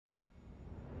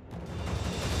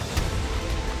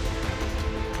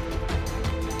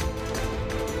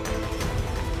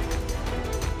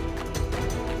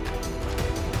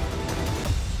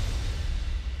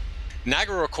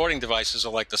NAGRA recording devices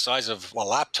are like the size of a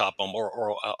laptop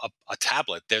or a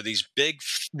tablet. They're these big,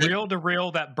 thin. Reel to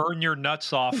reel that burn your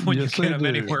nuts off when you Yes, get they them do.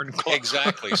 anywhere in close.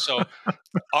 Exactly. So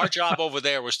our job over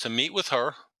there was to meet with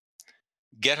her,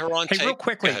 get her on Hey, real tape. Go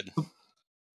quickly, ahead.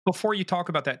 before you talk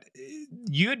about that,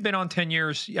 you had been on 10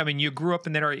 years. I mean, you grew up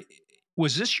in that area.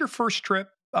 Was this your first trip,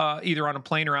 either on a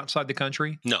plane or outside the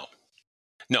country? No,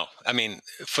 no. I mean,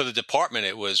 for the department,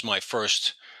 it was my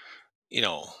first, you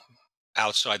know,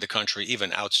 outside the country,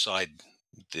 even outside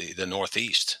the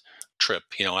Northeast trip.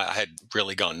 I had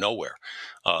really gone nowhere.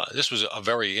 This was a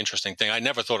very interesting thing. I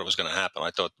never thought it was going to happen.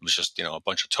 I thought it was just, a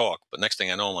bunch of talk. But next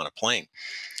thing I know, I'm on a plane.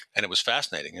 And it was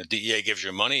fascinating. The DEA gives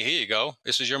you money. Here you go.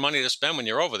 This is your money to spend when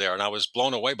you're over there. And I was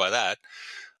blown away by that.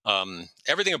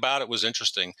 Everything about it was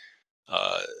interesting.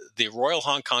 Uh, the Royal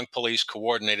Hong Kong Police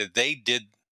coordinated. They did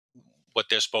what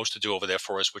they're supposed to do over there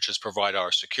for us, which is provide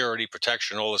our security,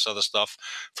 protection, all this other stuff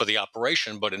for the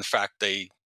operation. But in fact, they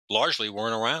largely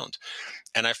weren't around.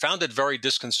 And I found it very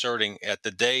disconcerting at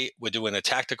the day we're doing a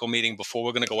tactical meeting before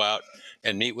we're going to go out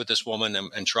and meet with this woman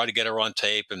and try to get her on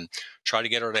tape and try to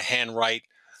get her to handwrite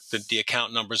the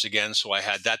account numbers again. So I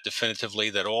had that definitively,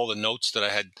 that all the notes that I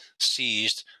had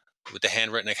seized with the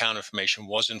handwritten account information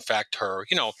was in fact her,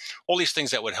 all these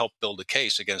things that would help build a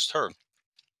case against her.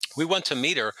 We went to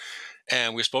meet her,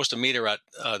 and we were supposed to meet her at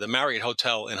the Marriott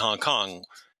Hotel in Hong Kong,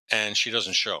 and she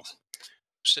doesn't show. I'm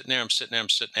sitting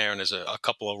there, and there's a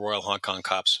couple of Royal Hong Kong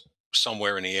cops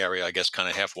somewhere in the area, I guess, kind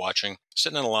of half watching,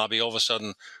 sitting in the lobby. All of a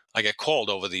sudden, I get called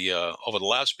over the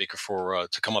loudspeaker for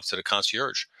to come up to the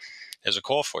concierge. There's a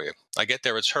call for you. I get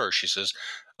there, it's her. She says,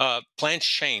 "Plans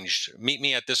changed. Meet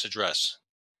me at this address."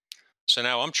 So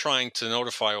now I'm trying to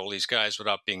notify all these guys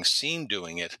without being seen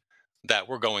doing it that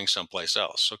we're going someplace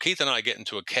else. So Keith and I get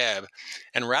into a cab,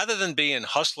 and rather than be in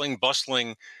hustling,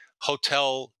 bustling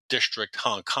hotel district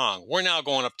Hong Kong, we're now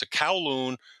going up to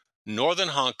Kowloon, northern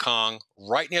Hong Kong,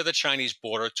 right near the Chinese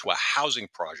border, to a housing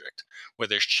project where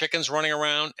there's chickens running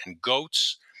around and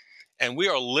goats. And we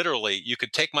are literally, you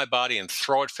could take my body and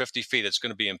throw it 50 feet. It's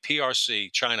going to be in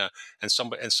PRC, China, and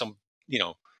some,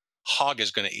 hog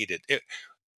is going to eat it.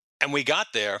 And we got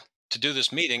there to do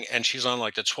this meeting, and she's on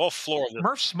like the 12th floor of the.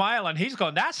 Murph's smiling. He's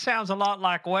going, that sounds a lot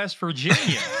like West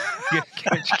Virginia.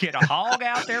 Get a hog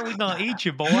out there. We're going to eat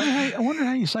you, boy. I wonder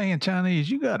how you say in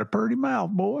Chinese, you got a pretty mouth,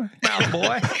 boy. Mouth,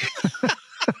 boy.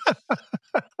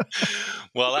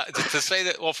 Well, to say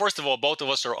that, well, first of all, both of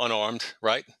us are unarmed,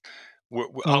 right?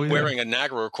 I'm wearing a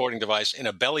NAGRA recording device in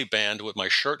a belly band with my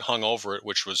shirt hung over it,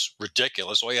 which was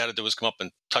ridiculous. All you had to do was come up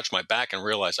and touch my back and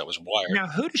realize I was wired. Now,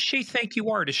 who does she think you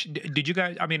are? Did you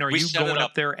guys, I mean, are you going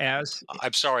up there as?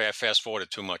 I'm sorry, I fast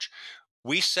forwarded too much.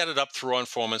 We set it up through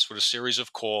informants with a series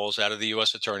of calls out of the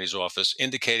U.S. Attorney's Office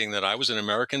indicating that I was an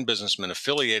American businessman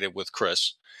affiliated with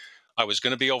Chris. I was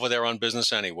going to be over there on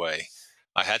business anyway.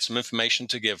 I had some information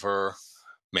to give her,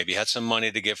 maybe had some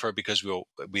money to give her, because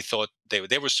we thought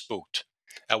they were spooked.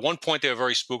 At one point, they were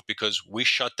very spooked because we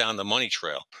shut down the money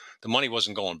trail. The money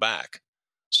wasn't going back.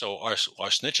 So our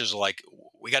snitches are like,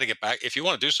 we got to get back. If you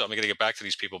want to do something, we got to get back to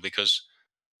these people because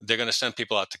they're going to send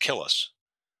people out to kill us.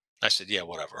 I said, yeah,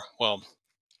 whatever. Well,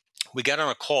 we got on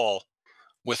a call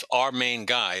with our main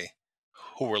guy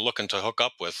who we're looking to hook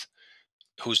up with,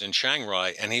 who's in Chiang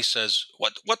Rai, and he says,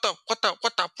 what the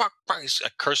fuck? He's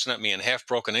cursing at me in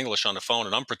half-broken English on the phone,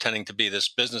 and I'm pretending to be this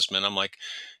businessman. I'm like,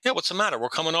 yeah, what's the matter? We're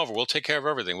coming over. We'll take care of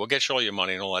everything. We'll get you all your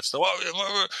money and all that stuff.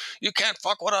 Well, you can't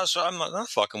fuck with us. I'm not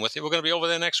fucking with you. We're going to be over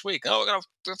there next week. Oh, we're going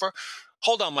to...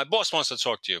 Hold on, my boss wants to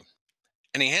talk to you.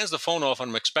 And he hands the phone off,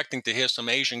 and I'm expecting to hear some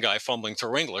Asian guy fumbling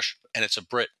through English, and it's a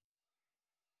Brit.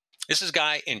 This is a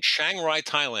guy in Chiang Rai,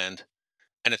 Thailand,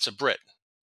 and it's a Brit.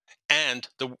 And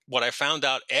what I found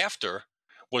out after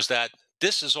was that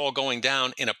this is all going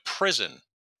down in a prison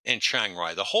in Chiang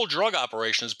Rai. The whole drug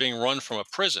operation is being run from a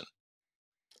prison.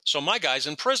 So my guy's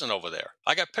in prison over there.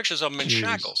 I got pictures of him in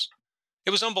shackles.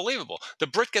 It was unbelievable. The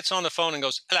Brit gets on the phone and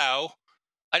goes, hello,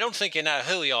 I don't think you know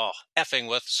who you're effing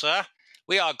with, sir.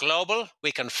 We are global.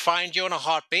 We can find you in a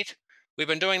heartbeat. We've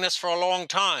been doing this for a long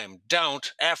time.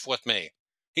 Don't F with me.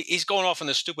 He's going off in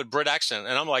this stupid Brit accent.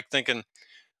 And I'm like thinking,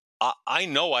 I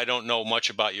know I don't know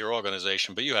much about your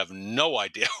organization, but you have no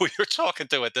idea who you're talking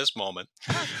to at this moment,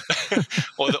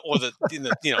 or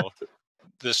the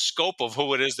scope of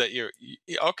who it is that you're.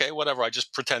 Okay, whatever. I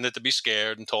just pretended to be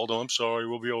scared and told them, I'm sorry,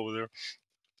 we'll be over there.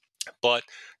 But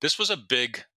this was a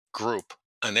big group,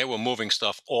 and they were moving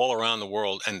stuff all around the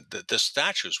world, and the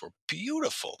statues were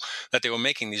beautiful. That they were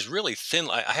making these really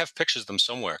thin. I have pictures of them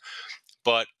somewhere,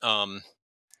 but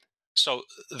so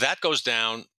that goes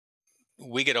down.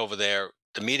 We get over there.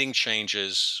 the meeting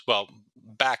changes. Well,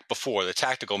 back before the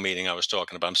tactical meeting I was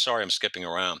talking about. I'm sorry, I'm skipping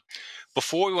around.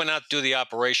 Before we went out to do the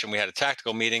operation, we had a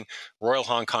tactical meeting. Royal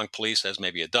Hong Kong Police has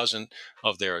maybe a dozen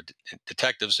of their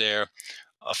detectives there.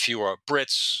 A few are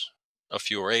Brits, a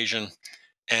few are Asian.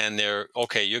 And they're,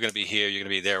 okay, you're going to be here, you're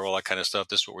going to be there, all that kind of stuff.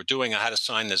 This is what we're doing. I had to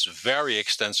sign this very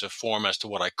extensive form as to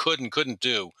what I could and couldn't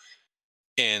do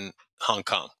in Hong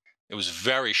Kong. It was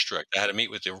very strict. I had to meet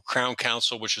with the Crown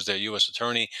Counsel, which is their U.S.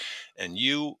 attorney, and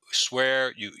you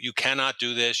swear you cannot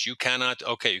do this. You cannot.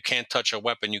 Okay, you can't touch a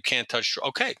weapon. You can't touch.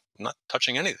 Okay, I'm not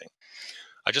touching anything.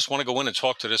 I just want to go in and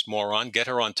talk to this moron, get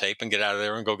her on tape, and get out of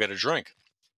there and go get a drink.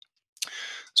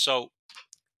 So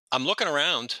I'm looking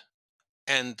around,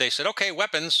 and they said, okay,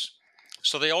 weapons.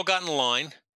 So they all got in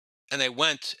line, and they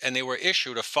went, and they were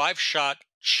issued a 5-shot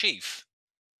chief.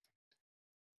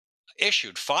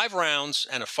 Issued 5 rounds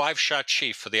and a 5-shot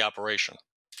chief for the operation.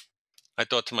 I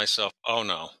thought to myself, oh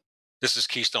no, this is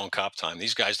Keystone Cop time.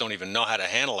 These guys don't even know how to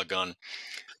handle a gun.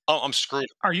 Oh, I'm screwed.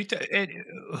 Are you?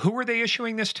 Who are they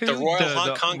issuing this to? The Royal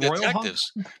Hong Kong Royal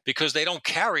detectives, because they don't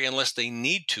carry unless they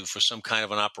need to for some kind of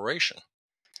an operation.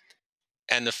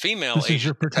 And the female This is Asian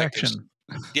your protection. detectives,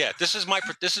 yeah, this is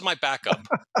my backup.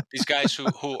 These guys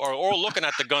who are all looking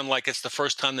at the gun like it's the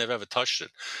first time they've ever touched it.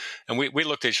 And we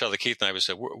looked at each other, Keith and I, we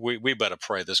said, we better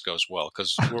pray this goes well,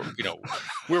 because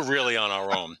we're really on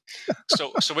our own.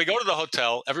 So we go to the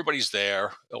hotel. Everybody's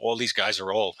there. All these guys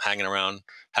are all hanging around,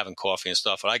 having coffee and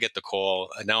stuff. And I get the call.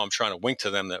 And now I'm trying to wink to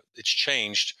them that it's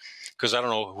changed, because I don't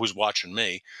know who's watching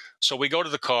me. So we go to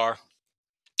the car.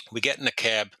 We get in the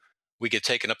cab. We get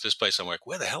taken up to this place. I'm like,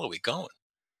 where the hell are we going?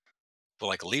 We're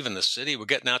like leaving the city. We're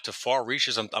getting out to far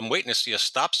reaches. I'm waiting to see a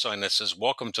stop sign that says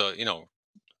 "Welcome to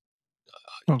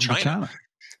Welcome to China."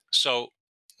 So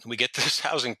we get to this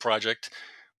housing project.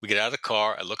 We get out of the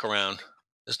car. I look around.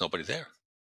 There's nobody there.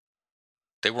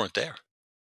 They weren't there.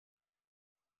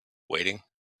 Waiting,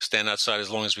 stand outside as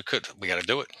long as we could. We got to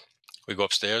do it. We go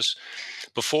upstairs.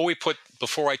 Before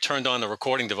I turned on the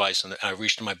recording device and I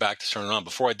reached in my back to turn it on.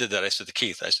 Before I did that, I said to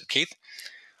Keith, Keith,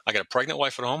 I got a pregnant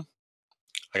wife at home.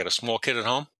 I got a small kid at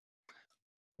home.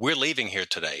 We're leaving here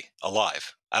today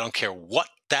alive. I don't care what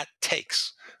that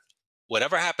takes.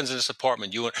 Whatever happens in this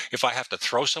apartment, if I have to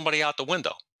throw somebody out the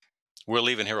window, we're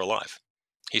leaving here alive.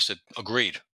 He said,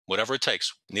 agreed. Whatever it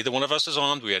takes. Neither one of us is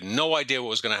armed. We had no idea what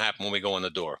was going to happen when we go in the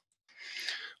door.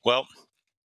 Well,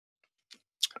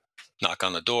 knock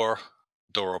on the door.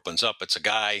 Door opens up. It's a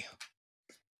guy.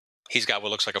 He's got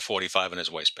what looks like a 45 in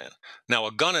his waistband. Now,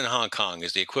 a gun in Hong Kong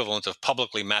is the equivalent of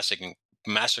publicly massacring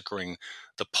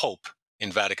the Pope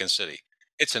in Vatican City.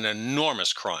 It's an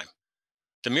enormous crime.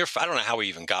 I don't know how he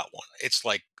even got one. It's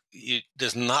like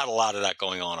there's not a lot of that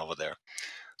going on over there.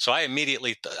 So I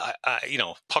immediately,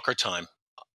 pucker time.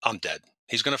 I'm dead.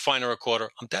 He's going to find a recorder.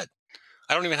 I'm dead.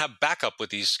 I don't even have backup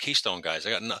with these Keystone guys. I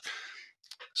got nothing.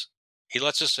 He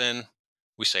lets us in.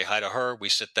 We say hi to her. We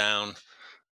sit down.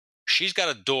 She's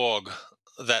got a dog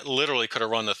that literally could have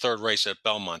run the 3rd race at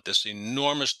Belmont. This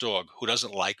enormous dog who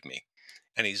doesn't like me.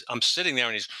 And I'm sitting there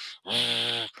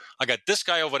and I got this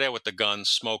guy over there with the gun,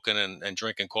 smoking and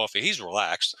drinking coffee. He's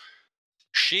relaxed.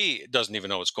 She doesn't even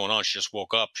know what's going on. She just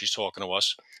woke up. She's talking to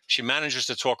us. She manages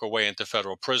to talk her way into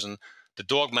federal prison. The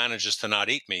dog manages to not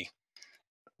eat me.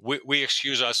 We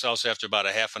excuse ourselves after about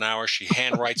a half an hour. She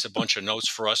handwrites a bunch of notes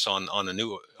for us on the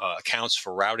new accounts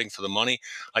for routing for the money.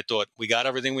 I thought, we got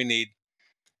everything we need.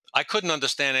 I couldn't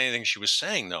understand anything she was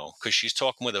saying, though, because she's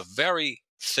talking with a very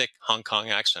thick Hong Kong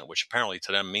accent, which apparently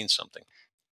to them means something.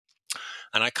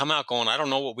 And I come out going, I don't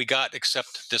know what we got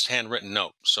except this handwritten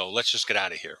note. So let's just get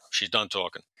out of here. She's done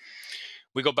talking.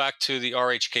 We go back to the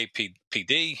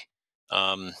RHKPD.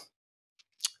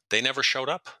 They never showed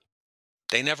up.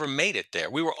 They never made it there.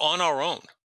 We were on our own,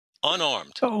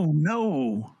 unarmed. Oh,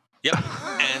 no. Yep.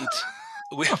 And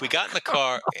we got in the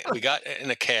car. We got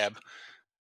in a cab.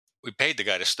 We paid the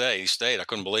guy to stay. He stayed. I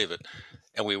couldn't believe it.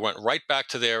 And we went right back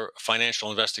to their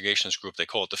financial investigations group. They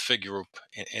call it the FIG group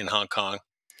in Hong Kong.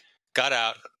 Got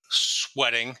out,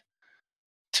 sweating,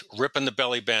 ripping the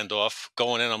belly band off,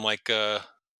 going in. I'm like, have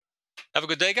a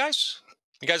good day, guys?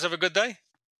 You guys have a good day?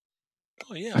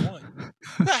 Oh, yeah, why?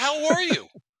 Where the hell were you?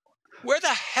 Where the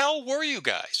hell were you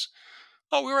guys?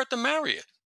 Oh, we were at the Marriott.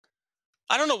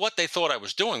 I don't know what they thought I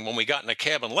was doing when we got in a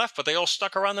cab and left, but they all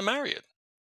stuck around the Marriott,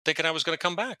 thinking I was going to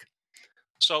come back.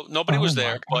 So nobody was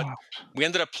there, but we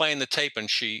ended up playing the tape, and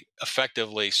she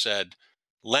effectively said,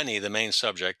 Lenny, the main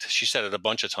subject, she said it a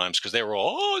bunch of times because they were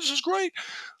all, oh, this is great.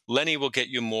 Lenny will get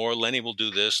you more. Lenny will do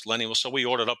this. So we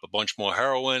ordered up a bunch more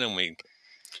heroin, and we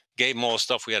gave them all the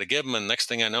stuff we had to give them. And next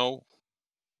thing I know,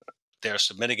 they're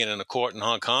submitting it in a court in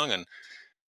Hong Kong, and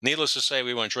Needless to say,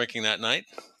 we went drinking that night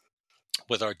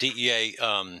with our DEA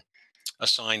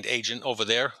assigned agent over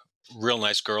there, real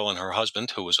nice girl and her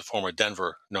husband, who was a former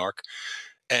Denver narc.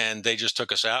 And they just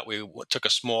took us out. We took a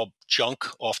small junk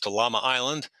off to Llama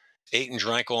Island, ate and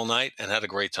drank all night, and had a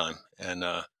great time. And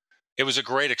it was a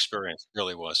great experience. It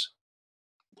really was.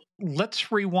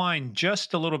 Let's rewind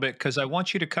just a little bit because I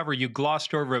want you to cover. You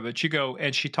glossed over it, but you go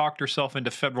and she talked herself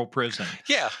into federal prison.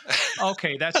 Yeah.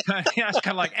 Okay, that's kind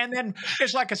of like, and then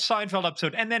it's like a Seinfeld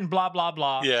episode, and then blah blah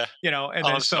blah. Yeah. And Oh, then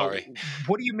I'm sorry.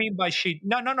 what do you mean by she?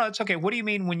 No, it's okay. What do you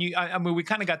mean when you? I mean, we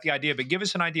kind of got the idea, but give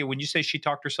us an idea when you say she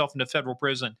talked herself into federal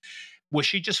prison. Was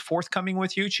she just forthcoming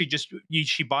with you? She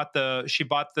bought the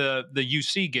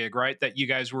UC gig, right? That you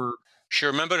guys were. She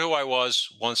remembered who I was.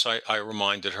 Once I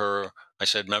reminded her, I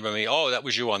said, remember me? Oh, that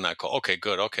was you on that call. Okay,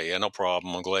 good. Okay, yeah, no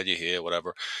problem. I'm glad you're here,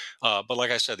 whatever. But like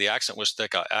I said, the accent was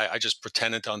thick. I just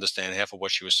pretended to understand half of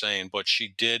what she was saying, but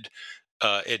she did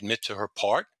admit to her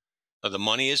part. The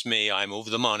money is me. I move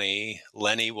the money.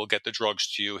 Lenny will get the drugs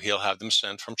to you. He'll have them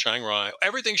sent from Chiang Rai.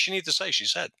 Everything she needed to say, she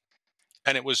said.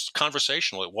 And it was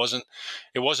conversational. It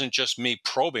wasn't just me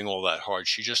probing all that hard.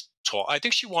 She just talked. I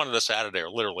think she wanted us out of there,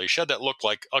 literally. She had that look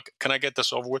like, okay, can I get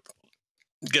this over with?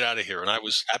 Get out of here. And I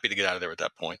was happy to get out of there at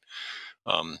that point.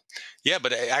 Yeah,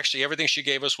 but actually everything she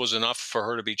gave us was enough for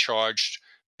her to be charged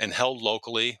and held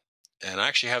locally. And I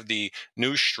actually have the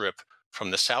news strip from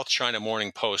the South China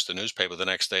Morning Post, the newspaper. The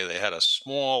next day they had a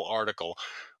small article.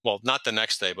 Well, not the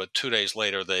next day, but 2 days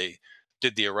later, they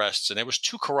did the arrests. And there was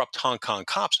 2 corrupt Hong Kong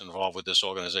cops involved with this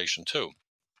organization too.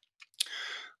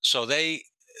 So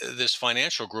this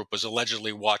financial group was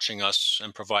allegedly watching us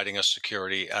and providing us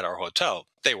security at our hotel.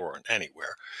 They weren't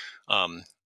anywhere.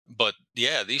 But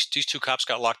yeah, these 2 cops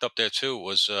got locked up there too. It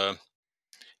was,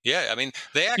 yeah, I mean,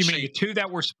 they actually. You mean the 2 that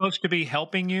were supposed to be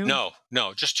helping you?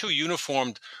 No, just 2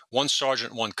 uniformed, 1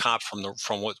 sergeant, 1 cop from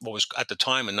what was at the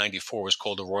time in '94 was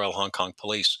called the Royal Hong Kong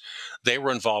Police. They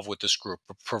were involved with this group,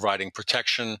 providing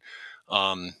protection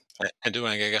and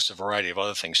doing, I guess, a variety of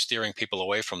other things, steering people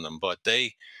away from them. But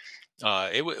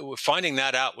finding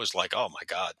that out was like, oh my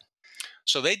God.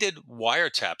 So they did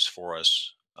wiretaps for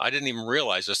us. I didn't even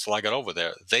realize this till I got over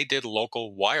there. They did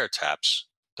local wiretaps,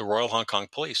 the Royal Hong Kong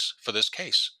Police, for this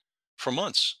case for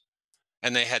months.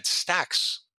 And they had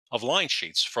stacks of line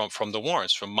sheets from the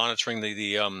warrants, from monitoring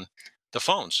the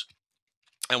phones.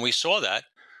 And we saw that.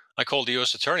 I called the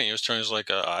U.S. attorney. The U.S. attorney was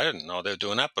like, I didn't know they were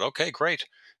doing that, but okay, great.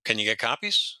 Can you get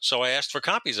copies? So I asked for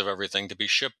copies of everything to be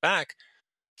shipped back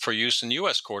for use in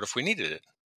U.S. court if we needed it.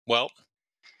 Well,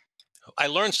 I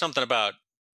learned something about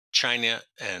China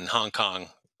and Hong Kong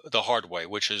the hard way,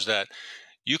 which is that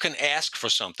you can ask for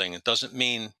something. It doesn't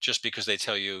mean just because they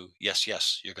tell you, yes,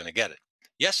 you're going to get it.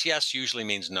 Yes usually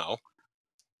means no.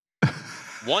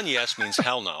 1 yes means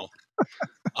hell no.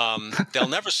 They'll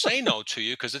never say no to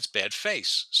you because it's bad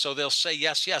face. So they'll say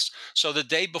yes. So the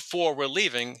day before we're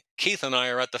leaving, Keith and I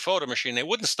are at the photo machine. They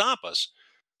wouldn't stop us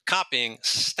copying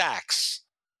stacks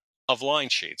of line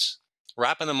sheets,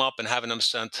 wrapping them up and having them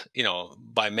sent,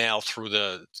 by mail through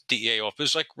the DEA office. It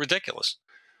was like ridiculous.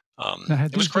 Now,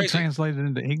 had it was these been crazy. translated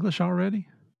into English already?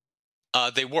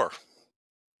 They were.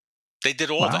 They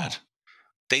did all Wow. that.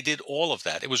 They did all of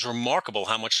that. It was remarkable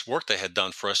how much work they had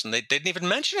done for us, and they didn't even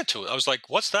mention it to us. I was like,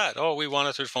 what's that? Oh, we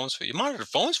monitored phones for you. You monitored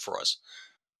phones for us?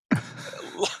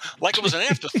 Like it was an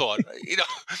afterthought.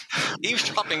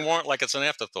 Eavesdropping warrant like it's an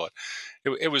afterthought.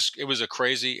 It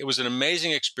was an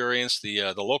amazing experience.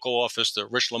 The local office, the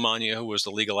Rich Lamagna, who was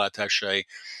the legal attaché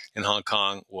in Hong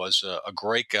Kong, was a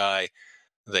great guy.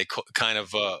 They kind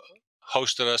of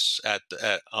hosted us at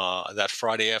that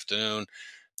Friday afternoon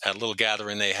at a little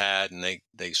gathering they had, and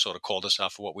they sort of called us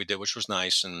out for what we did, which was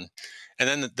nice. And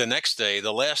then the next day,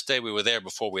 the last day we were there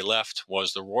before we left,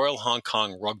 was the Royal Hong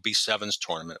Kong Rugby Sevens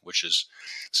tournament, which is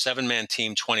 7-man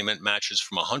team, 20-minute matches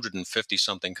from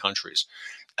 150-something countries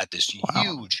at this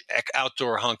huge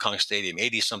outdoor Hong Kong stadium,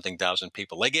 80-something thousand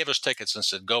people. They gave us tickets and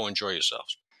said, go enjoy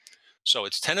yourselves. So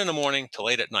it's 10 in the morning to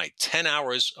late at night, 10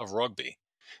 hours of rugby,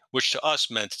 which to us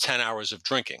meant 10 hours of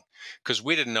drinking, because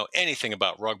we didn't know anything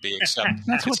about rugby except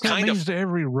that's what that means to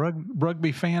every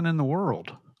rugby fan in the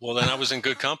world. Well, then I was in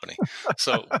good company.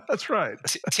 So that's right.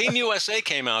 Team USA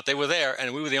came out. They were there,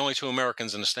 and we were the only 2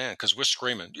 Americans in the stand because we're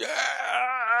screaming, yeah,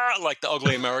 like the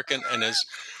ugly American. And there's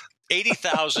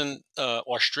 80,000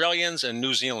 Australians and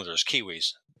New Zealanders,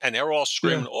 Kiwis, and they're all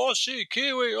screaming, Aussie,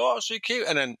 Kiwi, Aussie, Kiwi.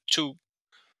 And then 2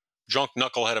 drunk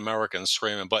knucklehead Americans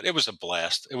screaming, but it was a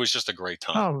blast. It was just a great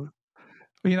time.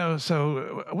 Oh,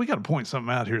 so we got to point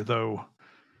something out here, though.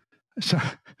 So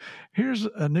here's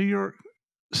a New York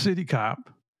City cop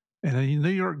and a New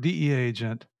York DEA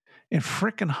agent in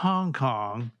frickin' Hong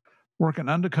Kong working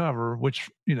undercover, which,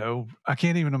 I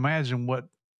can't even imagine what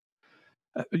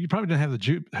you probably didn't have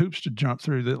the hoops to jump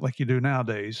through that like you do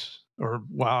nowadays, or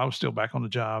while I was still back on the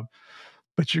job.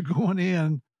 But you're going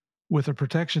in with a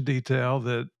protection detail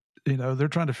that, they're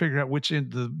trying to figure out which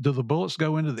end, do the bullets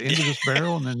go into the end of this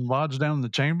barrel and then lodge down in the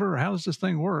chamber? Or how does this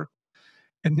thing work?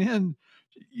 And then,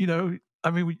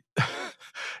 I mean,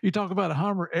 you talk about a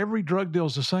Hummer, every drug deal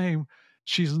is the same.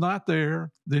 She's not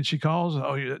there. Then she calls,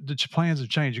 the plans have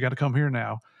changed. You got to come here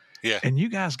now. Yeah. And you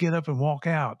guys get up and walk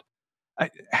out.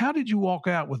 How did you walk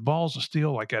out with balls of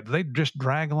steel like that? Did they just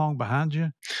drag along behind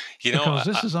you? Because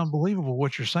this is unbelievable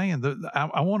what you're saying.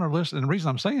 I want to listen. And the reason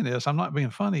I'm saying this, I'm not being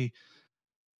funny.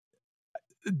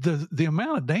 The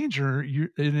amount of danger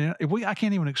I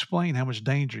can't even explain how much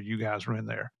danger you guys were in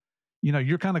there.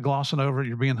 You're kind of glossing over it.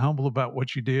 You're being humble about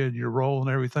what you did, your role and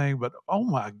everything. But oh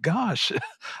my gosh,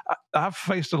 I've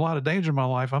faced a lot of danger in my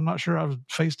life. I'm not sure I've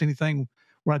faced anything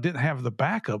where I didn't have the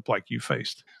backup like you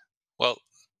faced. Well,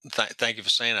 thank you for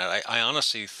saying that. I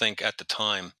honestly think at the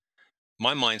time,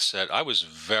 my mindset, I was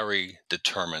very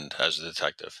determined as a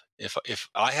detective. If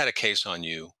I had a case on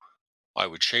you, I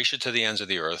would chase it to the ends of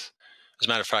the earth. As a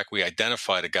matter of fact, we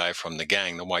identified a guy from the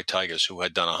gang, the White Tigers, who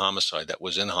had done a homicide that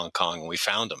was in Hong Kong, and we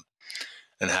found him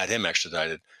and had him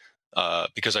extradited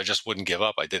because I just wouldn't give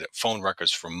up. I did phone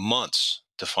records for months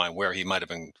to find where he might have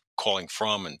been calling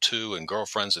from and to, and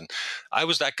girlfriends. And I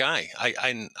was that guy.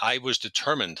 I was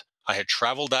determined. I had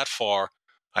traveled that far.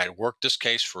 I had worked this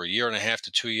case for 1.5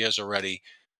 to 2 years already.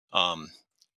 I'm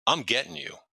getting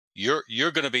you.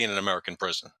 You're going to be in an American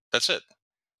prison. That's it.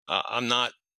 I'm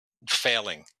not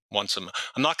failing once I'm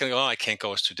not going to go, I can't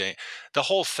go, it's too dangerous. The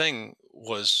whole thing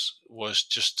was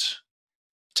just,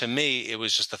 to me, it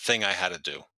was just a thing I had to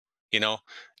do,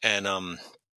 and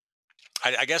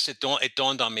I guess it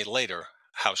dawned on me later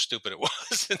how stupid it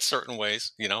was in certain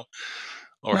ways,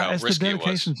 or how it's risky the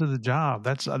dedication it was. to the job.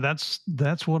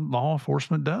 That's what law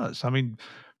enforcement does. I mean,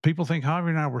 people think Javier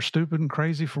and I were stupid and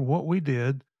crazy for what we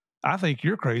did. I think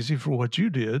you're crazy for what you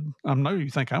did. I know you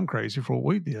think I'm crazy for what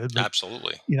we did. But,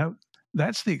 Absolutely.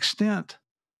 That's the extent.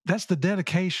 That's the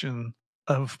dedication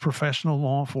of professional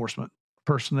law enforcement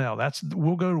personnel.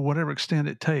 We'll go to whatever extent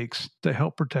it takes to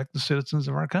help protect the citizens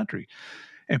of our country.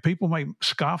 And people may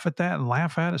scoff at that and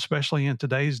laugh at it, especially in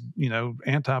today's,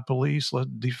 anti-police, let's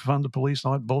defund the police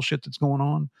and all that bullshit that's going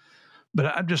on. But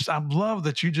I love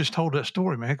that you just told that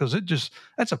story, man, because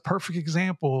that's a perfect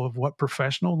example of what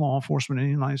professional law enforcement in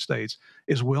the United States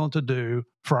is willing to do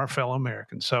for our fellow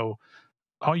Americans. So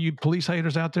all you police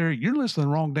haters out there, you're listening to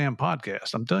the wrong damn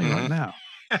podcast. I'm telling you right now.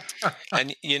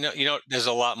 And there's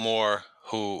a lot more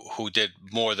who did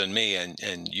more than me,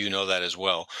 and you know that as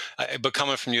well. But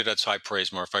coming from you, that's high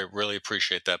praise, Murph. I really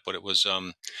appreciate that. But it was,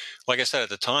 like I said at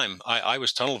the time, I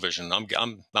was tunnel vision.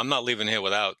 I'm not leaving here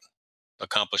without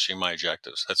accomplishing my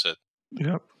objectives. That's it.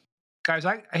 Yep. Guys,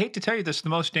 I hate to tell you this, the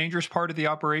most dangerous part of the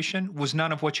operation was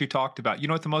none of what you talked about. You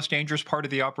know what the most dangerous part of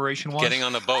the operation was? Getting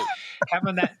on the boat.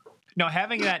 Having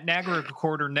that Niagara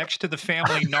recorder next to the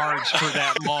family nards for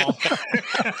that long.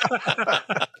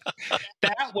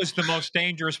 That was the most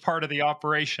dangerous part of the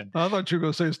operation. I thought you were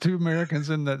going to say it's 2 Americans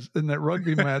in that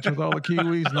rugby match with all the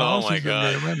Kiwis and Oh my Aussies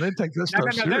God. in there. Man, they take this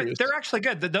stuff serious. They're actually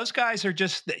good. Those guys are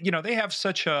just, they have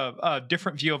such a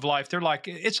different view of life. They're like,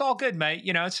 it's all good, mate.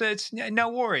 It's no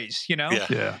worries,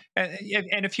 Yeah.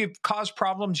 And if you cause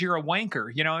problems, you're a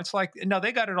wanker. It's like, no,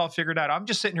 they got it all figured out. I'm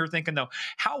just sitting here thinking, though,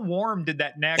 how warm did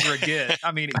that Niagara get?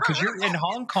 I mean, because you're in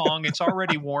Hong Kong, it's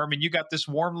already warm, and you got this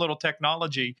warm little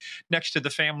technology next to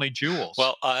the family jewels.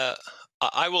 Well,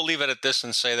 I will leave it at this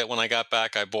and say that when I got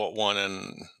back, I bought one,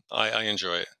 and I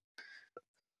enjoy it.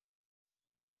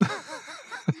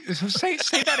 Say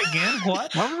that again.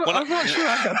 What? I'm not sure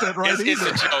I got that right It's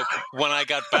either. a joke. When I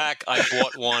got back, I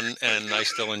bought one, and I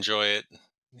still enjoy it.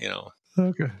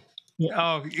 Okay.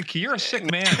 Oh, you're a sick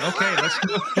man. Okay, let's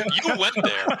go. You went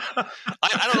there.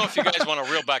 I don't know if you guys want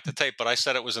to reel back the tape, but I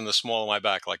said it was in the small of my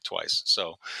back like twice.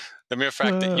 So the mere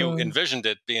fact that you envisioned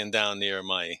it being down near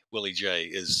my Willie J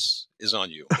is on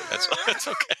you. That's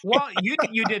okay. Well,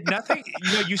 you did nothing.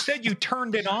 You said you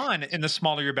turned it on in the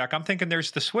small of your back. I'm thinking there's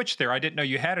the switch there. I didn't know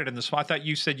you had it in the small. I thought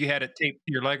you said you had it taped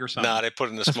to your leg or something. Nah, they put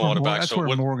it in the small of the back. That's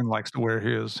where Morgan likes to wear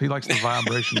his. He likes the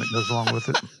vibration that goes along with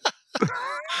it.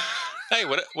 Hey,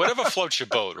 whatever floats your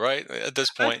boat, right? At this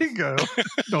point. There you go.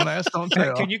 Don't ask, don't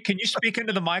tell. Can you speak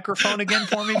into the microphone again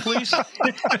for me, please?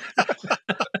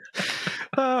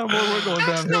 Well, we're going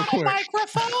downhill quick.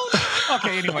 Microphone.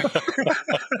 Okay, anyway.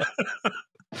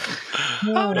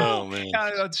 Oh Oh no!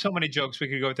 man. So many jokes we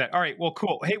could go with that. All right, well,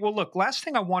 cool. Hey, well, look. Last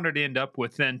thing I wanted to end up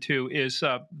with then too is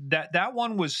that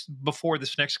one was before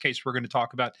this next case we're going to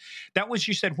talk about. That was,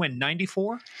 you said, when,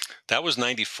 94? That was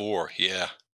 94. Yeah.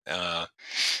 Uh,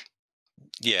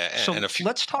 yeah. And So a few,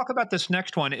 let's talk about this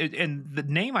next one. And the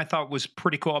name I thought was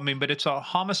pretty cool. I mean, but it's a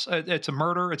homicide, it's a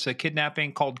murder, it's a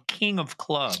kidnapping called King of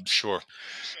Clubs. sure.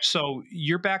 So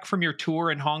you're back from your tour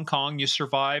in Hong Kong. You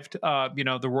survived,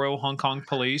 the Royal Hong Kong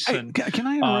Police, Hey, and can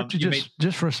I interrupt you you made.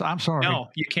 just for a I'm sorry, No,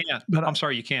 you can't. but I'm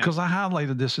sorry, you can't. because I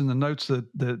highlighted this in the notes that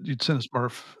you'd sent us,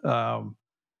 Murph, and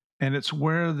it's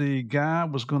where the guy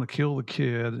was going to kill the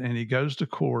kid, and he goes to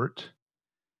court,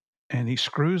 and he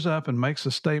screws up and makes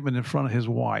a statement in front of his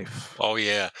wife. Oh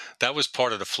yeah, that was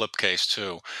part of the flip case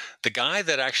too. The guy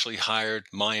that actually hired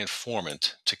my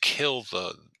informant to kill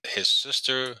his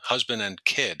sister, husband, and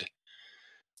kid,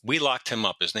 we locked him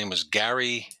up. His name was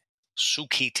Gary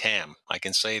Suki Tam. I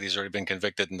can say it. He's already been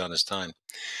convicted and done his time.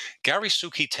 Gary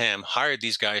Suki Tam hired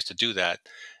these guys to do that,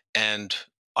 and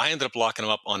I ended up locking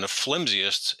him up on the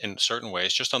flimsiest, in certain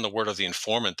ways, just on the word of the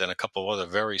informant and a couple of other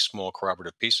very small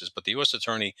corroborative pieces. But the U.S.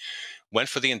 attorney went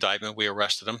for the indictment. We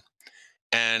arrested him.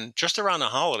 And just around the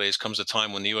holidays comes a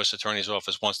time when the U.S. Attorney's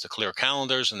Office wants to clear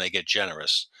calendars and they get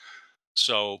generous.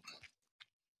 So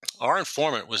our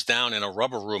informant was down in a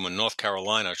rubber room in North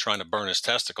Carolina trying to burn his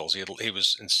testicles. He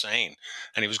was insane,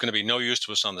 and he was going to be no use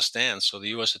to us on the stand. So the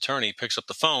U.S. Attorney picks up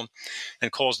the phone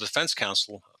and calls the defense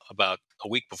counsel about a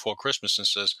week before Christmas and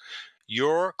says,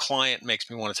 "Your client makes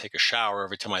me want to take a shower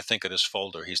every time I think of this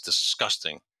folder. He's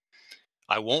disgusting.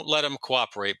 I won't let him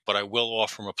cooperate, but I will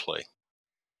offer him a plea."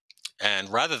 And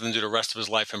rather than do the rest of his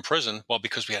life in prison, well,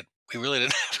 because we really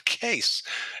didn't have a case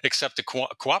except a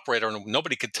cooperator, and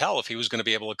nobody could tell if he was going to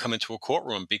be able to come into a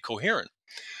courtroom and be coherent.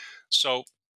 So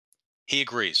he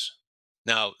agrees.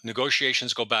 Now,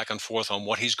 negotiations go back and forth on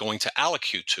what he's going to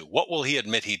allocute to. What will he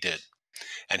admit he did?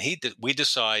 And we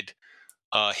decide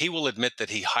he will admit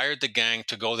that he hired the gang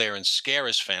to go there and scare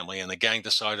his family, and the gang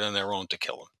decided on their own to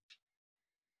kill him.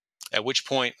 At which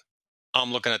point,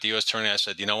 I'm looking at the U.S. attorney. I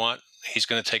said, you know what? He's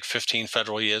going to take 15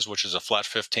 federal years, which is a flat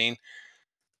 15.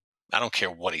 I don't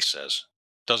care what he says.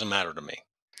 Doesn't matter to me.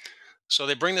 So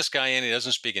they bring this guy in. He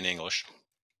doesn't speak in English.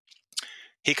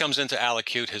 He comes into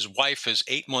allocute. His wife is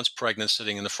 8 months pregnant,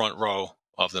 sitting in the front row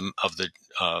of the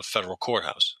federal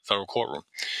courtroom.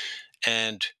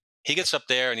 And he gets up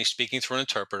there and he's speaking through an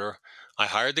interpreter. I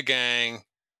hired the gang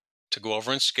to go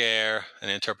over and scare. And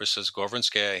the interpreter says, go over and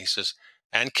scare. He says,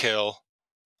 and kill,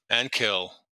 and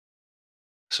kill.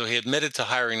 So he admitted to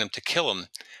hiring them to kill him,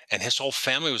 and his whole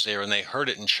family was there, and they heard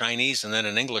it in Chinese and then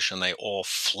in English, and they all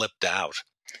flipped out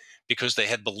because they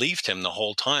had believed him the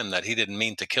whole time that he didn't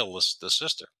mean to kill the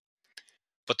sister.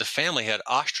 But the family had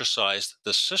ostracized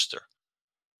the sister.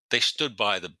 They stood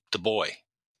by the boy,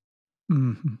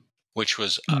 Mm-hmm. which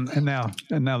was... and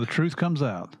now the truth comes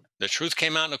out. The truth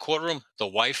came out in the courtroom. The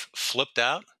wife flipped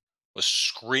out, was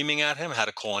screaming at him, had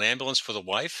to call an ambulance for the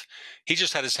wife. He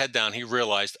just had his head down. He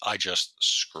realized, I just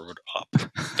screwed up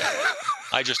bad.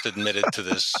 I just admitted to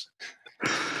this.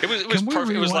 It was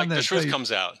perfect. It was like the truth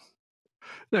comes out.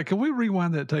 Yeah, can we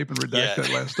rewind that tape and redact that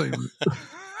last statement?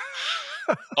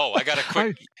 Oh, I got a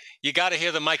quick. You got to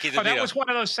hear the Mikey D. That was one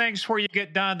of those things where you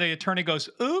get done, the attorney goes,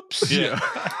 oops. Yeah.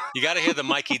 You got to hear the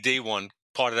Mikey D one,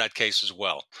 part of that case as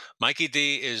well. Mikey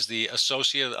D is the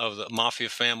associate of the mafia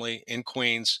family in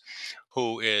Queens,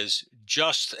 who is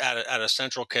just at a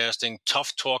central casting,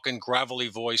 tough talking, gravelly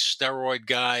voice, steroid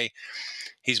guy.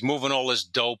 He's moving all this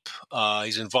dope.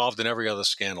 He's involved in every other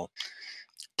scandal.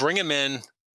 Bring him in,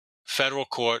 federal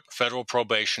court, federal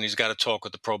probation. He's got to talk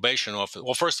with the probation officer.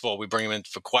 Well, first of all, we bring him in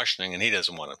for questioning, and he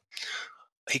doesn't want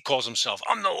to. He calls himself,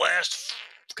 I'm the last,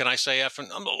 can I say effing?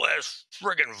 I'm the last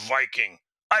friggin' Viking.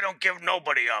 I don't give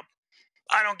nobody up.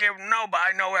 I don't give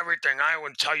nobody. I know everything. I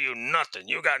wouldn't tell you nothing.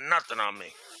 You got nothing on me.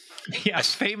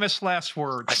 Yes, famous last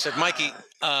words. I said, Mikey,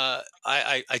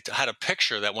 I had a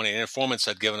picture that one of the informants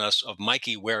had given us of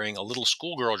Mikey wearing a little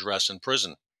schoolgirl dress in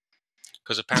prison,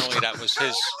 because apparently that was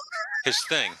his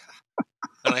thing.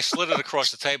 And I slid it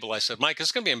across the table. I said, Mike, this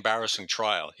is going to be an embarrassing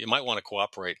trial. You might want to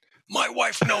cooperate. My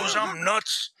wife knows I'm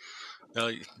nuts.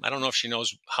 I don't know if she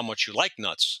knows how much you like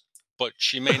nuts, but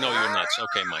she may know you're nuts.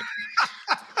 Okay, Mike.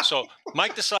 So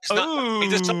Mike decides not.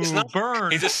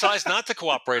 He decides not to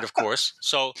cooperate, of course.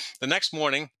 So the next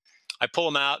morning, I pull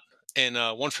him out in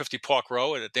 150 Park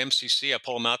Row at the MCC. I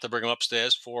pull him out to bring him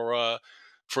upstairs for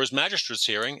his magistrate's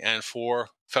hearing and for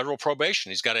federal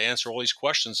probation. He's got to answer all these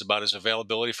questions about his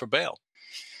availability for bail,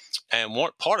 and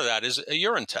one part of that is a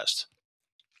urine test.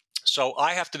 So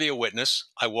I have to be a witness.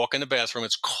 I walk in the bathroom.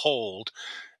 It's cold.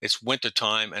 It's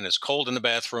wintertime, and it's cold in the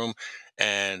bathroom.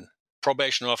 and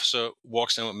probation officer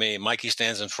walks in with me. Mikey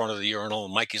stands in front of the urinal,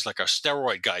 and Mikey's like a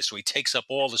steroid guy, so he takes up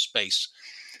all the space.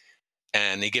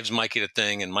 And he gives Mikey the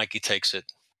thing, and Mikey takes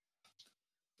it,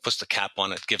 puts the cap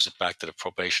on it, gives it back to the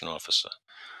probation officer,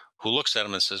 who looks at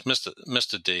him and says,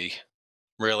 Mr. D,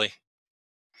 really?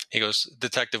 He goes,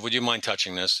 Detective, would you mind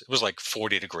touching this? It was like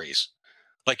 40 degrees.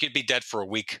 Like you'd be dead for a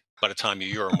week by the time your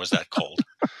urine was that cold.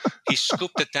 He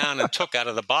scooped it down and took out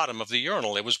of the bottom of the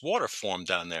urinal. There was water formed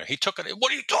down there. He took it.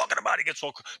 What are you talking about? He gets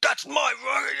all, that's my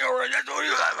urine. That's what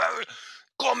you have.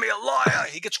 Call me a liar.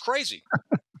 He gets crazy.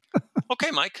 Okay,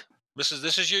 Mike, this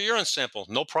is your urine sample.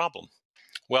 No problem.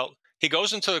 Well, he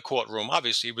goes into the courtroom.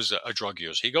 Obviously, he was a drug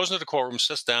user. He goes into the courtroom,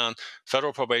 sits down.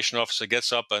 Federal probation officer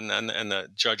gets up, and the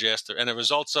judge asked her, and the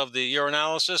results of the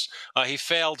urinalysis, he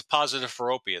failed positive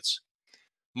for opiates.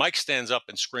 Mike stands up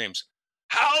and screams,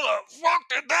 how the fuck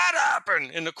did that happen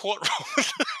in the courtroom?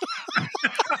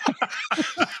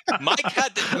 Mike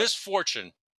had the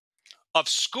misfortune of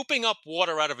scooping up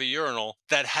water out of a urinal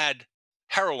that had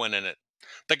heroin in it.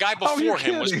 The guy before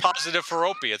him was positive for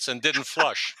opiates and didn't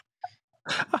flush.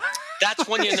 That's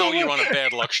when you know you're on a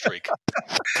bad luck streak.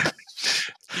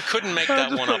 You couldn't make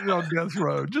that one up. Just put me on death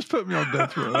row. Just put me on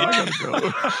death row. I gotta go.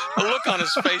 The look on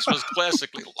his face was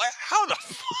classically, how the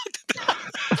fuck?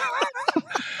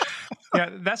 Yeah,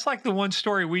 that's like the one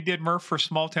story we did, Murph, for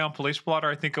Small Town Police Blotter,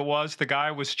 I think it was. The guy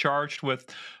was charged with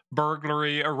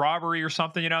burglary, a robbery or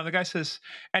something, and the guy says,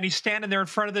 and he's standing there in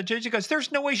front of the judge. He goes, there's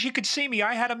no way she could see me.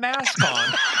 I had a mask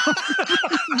on.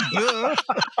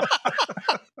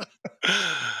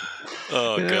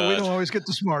 Oh, yeah, God. we don't always get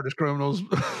the smartest criminals.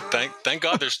 Thank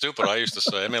God they're stupid, I used to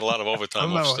say. I made a lot of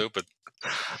overtime off stupid.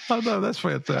 Oh, no, that's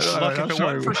fantastic. Look, if it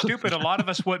wasn't for stupid, a lot of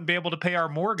us wouldn't be able to pay our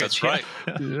mortgage. That's right.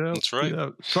 Yeah, that's right. Yeah.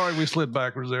 Sorry we slid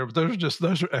backwards there, but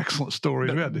those are excellent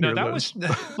stories. We had to hear those.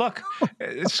 Look,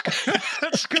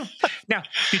 that's good. Now,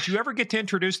 did you ever get to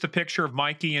introduce the picture of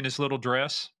Mikey in his little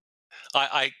dress?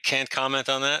 I can't comment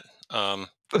on that.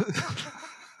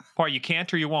 Or you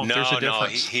can't or you won't. No, There's a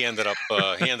difference. He ended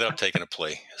up taking a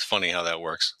plea. It's funny how that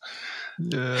works.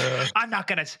 Yeah, I'm not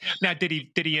gonna. Now, did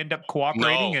he end up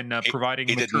cooperating and providing?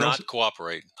 He materials? did not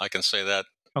cooperate. I can say that.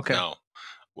 Okay. No,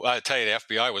 I tell you, the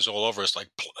FBI was all over us. Like,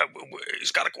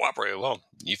 he's got to cooperate. Well,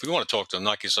 if you want to talk to him,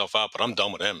 knock yourself out. But I'm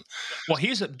done with him. Well,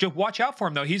 watch out for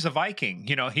him though. He's a Viking.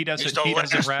 He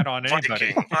doesn't rat on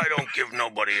anybody. I don't give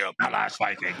nobody up. The last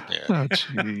Viking. Yeah. Oh,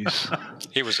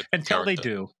 jeez. He was until character. they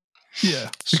do. Yeah,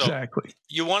 so exactly.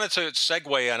 You wanted to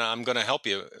segue, and I'm going to help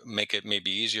you make it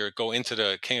maybe easier. Go into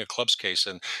the King of Clubs case,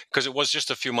 and because it was just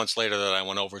a few months later that I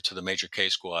went over to the Major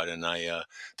Case Squad, and I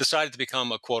decided to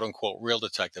become a quote unquote real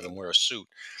detective and wear a suit.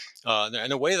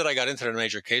 And the way that I got into the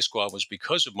Major Case Squad was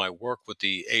because of my work with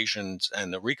the Asians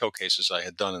and the RICO cases I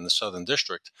had done in the Southern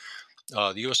District.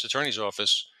 The U.S. Attorney's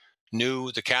Office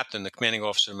knew the captain, the commanding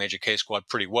officer of the Major Case Squad,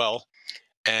 pretty well,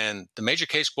 and the Major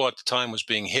Case Squad at the time was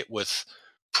being hit with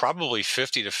probably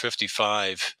 50 to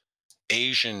 55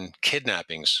 Asian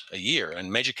kidnappings a year.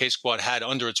 And Major Case Squad had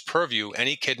under its purview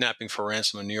any kidnapping for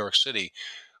ransom in New York City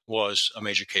was a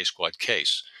Major Case Squad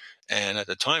case. And at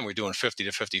the time, we were doing 50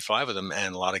 to 55 of them,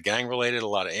 and a lot of gang-related, a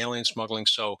lot of alien smuggling.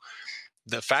 So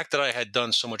the fact that I had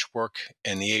done so much work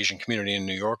in the Asian community in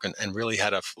New York and really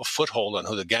had a foothold on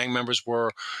who the gang members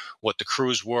were, what the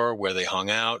crews were, where they hung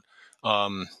out,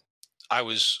 I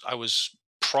was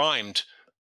primed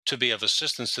to be of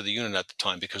assistance to the unit at the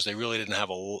time, because they really didn't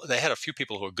have they had a few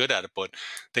people who were good at it, but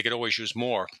they could always use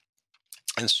more.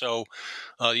 And so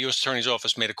the U.S. Attorney's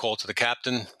Office made a call to the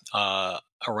captain,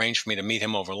 arranged for me to meet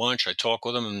him over lunch. I talked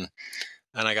with him,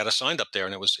 and I got assigned up there.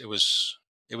 And it was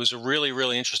a really,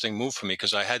 really interesting move for me,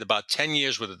 because I had about 10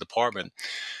 years with the department,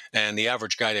 and the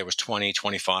average guy there was 20,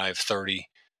 25, 30,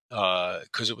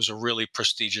 because it was a really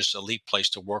prestigious, elite place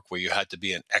to work where you had to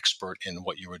be an expert in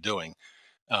what you were doing.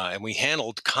 And we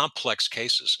handled complex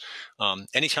cases.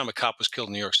 Anytime a cop was killed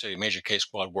in New York City, Major Case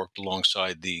Squad worked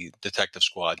alongside the detective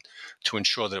squad to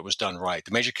ensure that it was done right.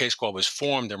 The Major Case Squad was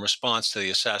formed in response to the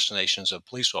assassinations of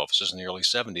police officers in the early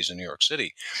 70s in New York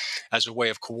City as a way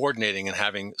of coordinating and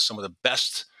having some of the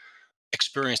best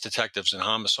experienced detectives in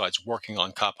homicides working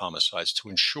on cop homicides to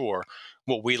ensure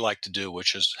what we like to do,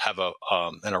 which is have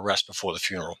an arrest before the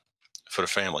funeral for the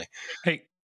family. Hey,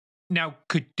 now,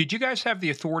 did you guys have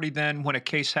the authority then when a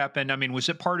case happened? I mean, was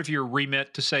it part of your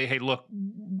remit to say, hey, look,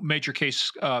 Major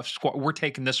Case Squad, we're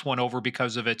taking this one over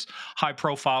because of its high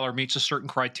profile or meets a certain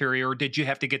criteria, or did you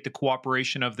have to get the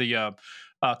cooperation of the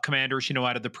commanders,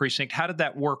 out of the precinct. How did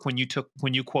that work when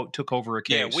you quote took over a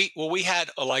Yeah, case? we had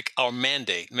like our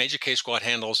mandate. Major Case Squad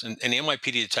handles in the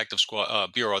NYPD Detective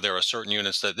Squad Bureau. There are certain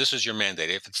units that this is your mandate.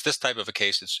 If it's this type of a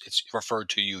case, it's referred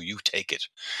to you. You take it.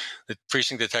 The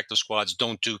precinct detective squads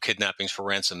don't do kidnappings for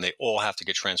ransom. They all have to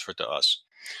get transferred to us.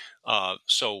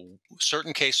 So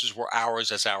certain cases were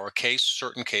ours as our case.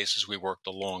 Certain cases we worked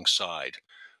alongside,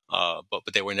 but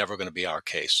they were never going to be our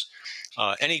case.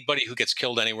 Anybody who gets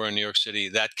killed anywhere in New York City,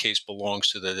 that case belongs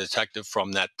to the detective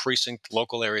from that precinct,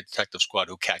 local area detective squad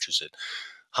who catches it.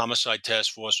 Homicide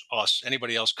task force, us,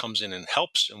 anybody else comes in and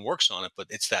helps and works on it, but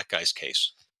it's that guy's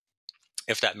case,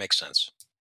 if that makes sense.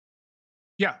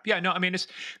 Yeah, yeah, no, I mean, it's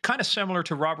kind of similar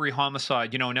to robbery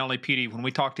homicide, in LAPD. When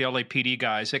we talk to LAPD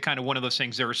guys, they're kind of one of those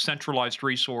things. They're a centralized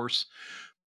resource,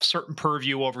 certain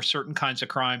purview over certain kinds of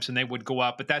crimes, and they would go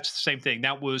out. But that's the same thing.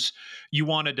 That was, you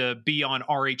wanted to be on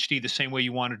RHD the same way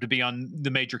you wanted to be on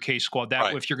the major case squad. That,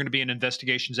 Right, if you're going to be in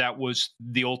investigations, that was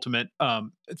the ultimate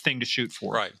thing to shoot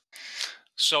for. right.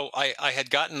 So I had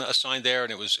gotten assigned there,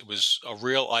 and it was a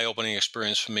real eye opening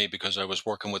experience for me because I was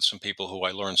working with some people who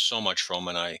I learned so much from,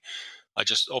 and I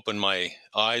just opened my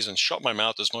eyes and shut my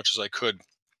mouth as much as I could,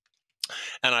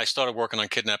 and I started working on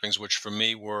kidnappings, which for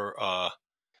me were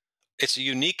it's a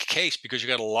unique case because you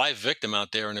got a live victim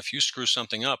out there, and if you screw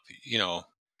something up,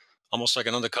 almost like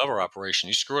an undercover operation,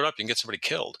 you screw it up, you can get somebody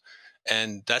killed,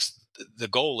 and that's the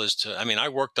goal is to. I mean, I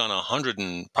worked on 100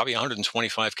 and probably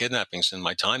 125 kidnappings in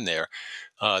my time there.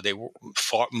 They were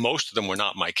most of them were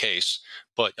not my case,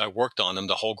 but I worked on them.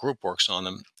 The whole group works on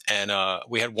them, and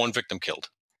we had one victim killed,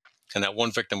 and that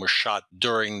one victim was shot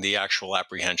during the actual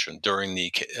apprehension, during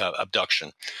the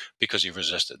abduction, because he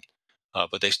resisted.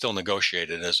 But they still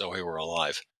negotiated as though he were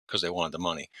alive because they wanted the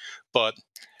money. But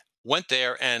went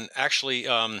there and actually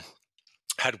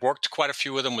had worked quite a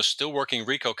few of them, was still working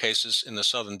RICO cases in the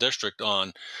Southern District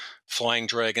on flying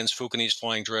dragons, Fukinese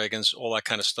flying dragons, all that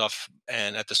kind of stuff.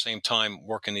 And at the same time,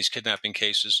 working these kidnapping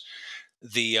cases.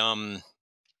 The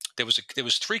there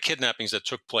was three kidnappings that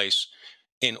took place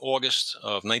in August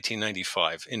of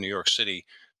 1995 in New York City,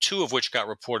 two of which got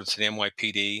reported to the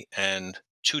NYPD, and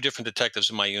two different detectives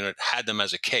in my unit had them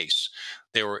as a case.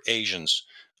 They were Asians.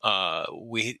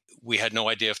 We had no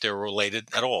idea if they were related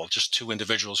at all. Just two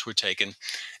individuals were taken,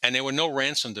 and there were no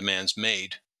ransom demands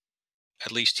made,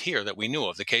 at least here that we knew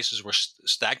of. The cases were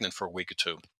stagnant for a week or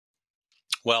two.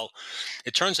 Well,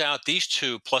 it turns out these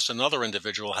two plus another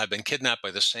individual had been kidnapped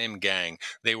by the same gang.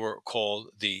 They were called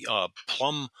the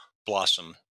Plum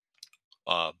Blossom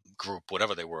group,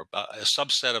 whatever they were, a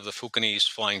subset of the Fukinese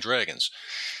Flying Dragons,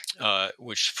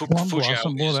 which Plum Fujao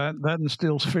blossom, boy, is. that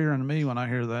instills fear in me when I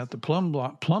hear that. The plum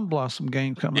blossom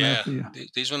game coming Yeah, after you.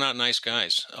 these were not nice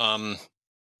guys.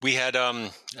 We had,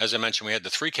 as I mentioned, we had the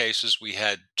three cases. We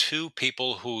had two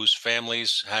people whose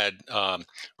families had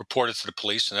reported to the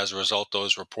police, and as a result,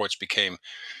 those reports became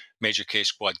major case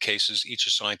squad cases, each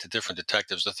assigned to different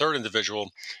detectives. The third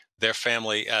individual, their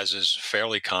family, as is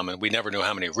fairly common, we never knew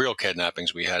how many real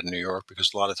kidnappings we had in New York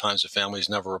because a lot of times the families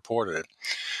never reported it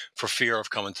for fear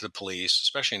of coming to the police,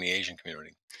 especially in the Asian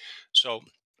community. So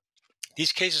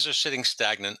these cases are sitting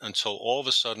stagnant until all of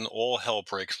a sudden all hell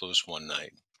breaks loose one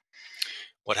night.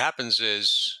 What happens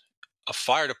is a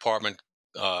fire department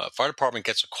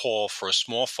gets a call for a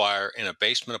small fire in a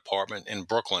basement apartment in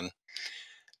Brooklyn,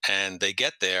 and they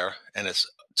get there and it's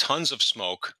tons of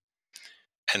smoke,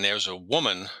 and there's a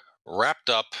woman wrapped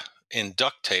up in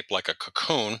duct tape like a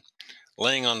cocoon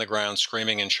laying on the ground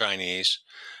screaming in Chinese,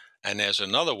 and there's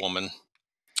another woman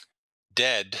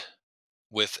dead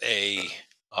with a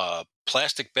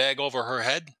plastic bag over her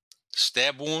head,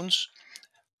 stab wounds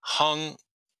hung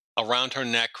around her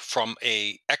neck from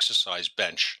a exercise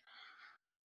bench,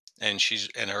 and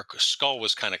her skull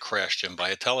was kind of crashed in by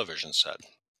a television set.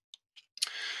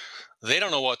 They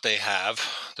don't know what they have.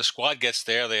 The squad gets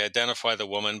there. They identify the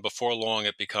woman. Before long,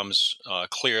 it becomes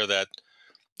clear that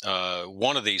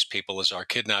one of these people is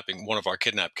one of our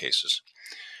kidnap cases.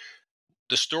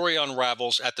 The story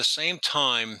unravels at the same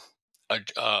time.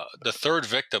 The third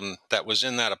victim that was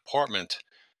in that apartment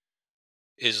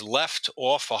is left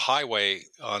off a highway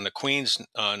on the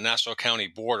Queens-Nassau County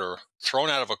border, thrown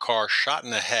out of a car, shot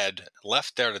in the head,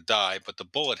 left there to die, but the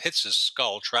bullet hits his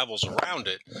skull, travels around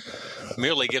it,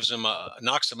 merely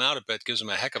knocks him out a bit, gives him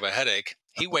a heck of a headache.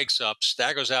 He wakes up,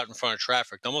 staggers out in front of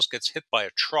traffic, almost gets hit by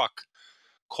a truck,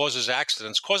 causes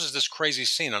accidents, causes this crazy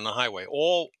scene on the highway,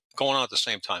 all going on at the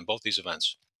same time, both these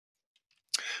events.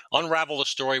 Unravel the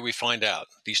story, we find out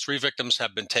these three victims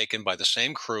have been taken by the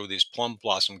same crew, these Plum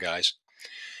Blossom guys,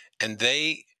 and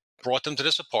they brought them to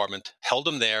this apartment, held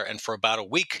them there, and for about a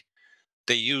week,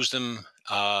 they used them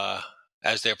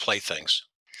as their playthings.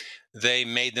 They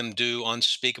made them do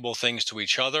unspeakable things to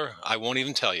each other. I won't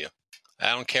even tell you.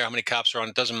 I don't care how many cops are on.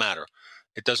 It doesn't matter.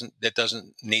 It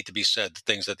doesn't need to be said, the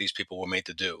things that these people were made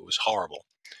to do. It was horrible.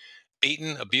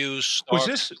 Beaten, abused,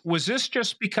 starved. Was this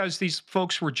just because these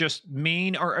folks were just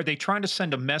mean, or are they trying to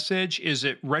send a message? Is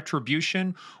it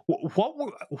retribution?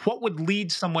 What would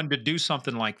lead someone to do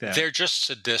something like that? They're just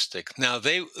sadistic. Now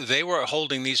they were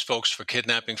holding these folks for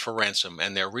kidnapping for ransom,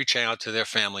 and they're reaching out to their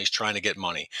families trying to get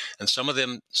money. And some of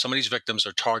these victims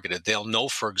are targeted. They'll know,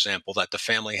 for example, that the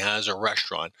family has a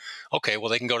restaurant. Okay, well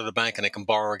they can go to the bank and they can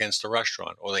borrow against the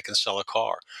restaurant, or they can sell a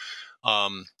car.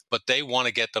 But they want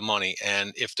to get the money.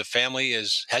 And if the family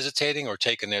is hesitating or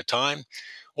taking their time,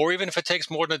 or even if it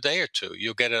takes more than a day or two,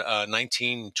 you'll get a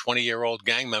 19, 20-year-old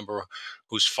gang member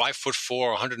who's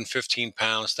 5'4", 115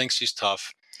 pounds, thinks he's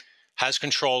tough, has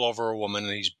control over a woman,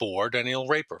 and he's bored, and he'll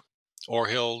rape her. Or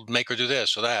he'll make her do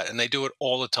this or that. And they do it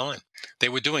all the time. They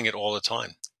were doing it all the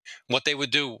time. What they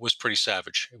would do was pretty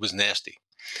savage. It was nasty.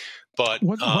 But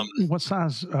What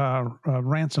size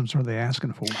ransoms are they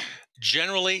asking for?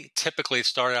 generally, typically, it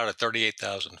started out at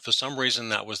 $38,000. For some reason,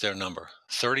 that was their number,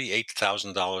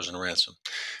 $38,000 in ransom.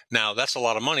 Now, that's a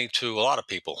lot of money to a lot of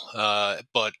people.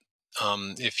 But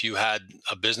if you had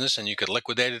a business and you could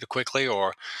liquidate it quickly,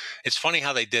 or it's funny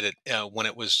how they did it when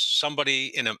it was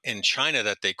somebody in China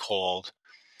that they called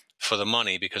for the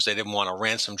money because they didn't want a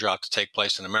ransom drop to take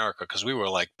place in America, because we were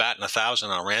like batting 1,000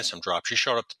 on ransom drops. You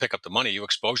showed up to pick up the money, you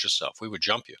expose yourself, we would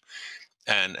jump you.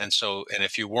 And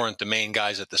if you weren't the main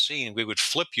guys at the scene, we would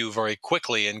flip you very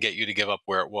quickly and get you to give up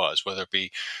where it was, whether it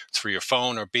be through your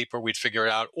phone or beeper. We'd figure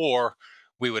it out, or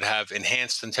we would have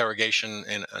enhanced interrogation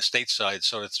in a stateside,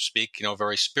 so to speak,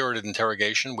 very spirited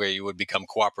interrogation where you would become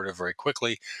cooperative very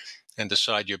quickly and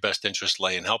decide your best interest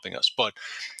lay in helping us. But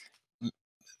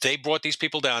they brought these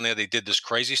people down there. They did this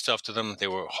crazy stuff to them. They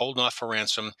were holding off for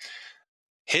ransom.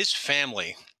 His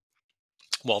family,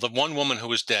 well, the one woman who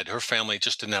was dead, her family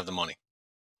just didn't have the money.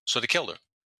 So they killed her.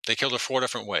 They killed her 4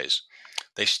 different ways.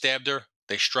 They stabbed her.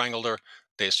 They strangled her.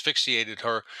 They asphyxiated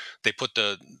her. They put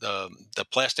the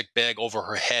plastic bag over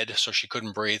her head so she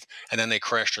couldn't breathe. And then they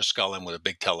crashed her skull in with a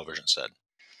big television set.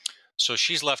 So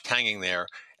she's left hanging there.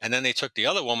 And then they took the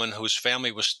other woman whose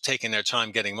family was taking their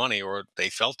time getting money, or they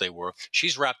felt they were.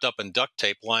 She's wrapped up in duct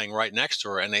tape lying right next to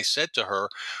her. And they said to her,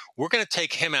 we're going to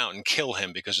take him out and kill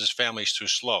him because his family's too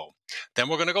slow. Then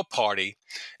we're going to go party.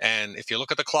 And if you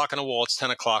look at the clock on the wall, it's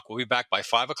 10 o'clock. We'll be back by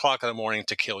 5 o'clock in the morning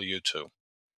to kill you too.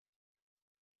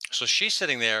 So she's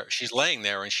sitting there, she's laying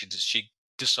there, and she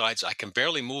decides, I can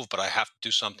barely move, but I have to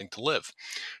do something to live.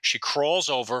 She crawls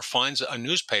over, finds a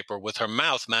newspaper, with her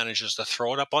mouth manages to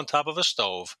throw it up on top of a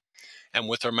stove, and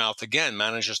with her mouth again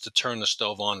manages to turn the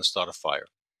stove on and start a fire.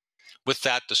 With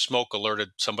that, the smoke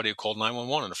alerted somebody who called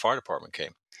 911, and the fire department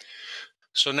came.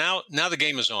 So now the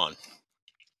game is on.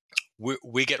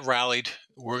 We get rallied.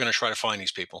 We're going to try to find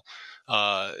these people.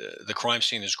 The crime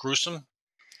scene is gruesome.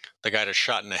 The guy that's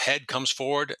shot in the head comes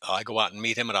forward. I go out and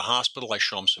meet him at a hospital. I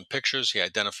show him some pictures. He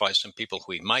identifies some people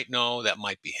who he might know. That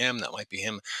might be him. That might be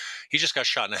him. He just got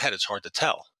shot in the head. It's hard to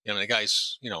tell. The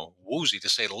guy's, woozy to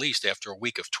say the least after a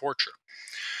week of torture.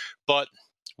 But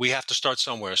we have to start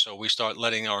somewhere. So we start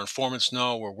letting our informants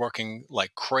know. We're working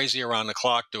like crazy around the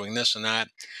clock, doing this and that.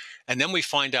 And then we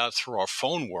find out through our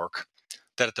phone work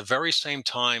that at the very same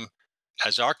time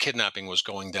as our kidnapping was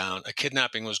going down, a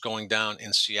kidnapping was going down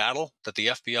in Seattle that the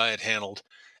FBI had handled.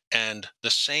 And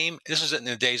this is in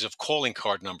the days of calling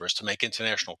card numbers to make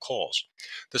international calls.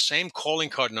 The same calling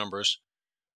card numbers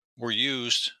were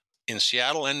used in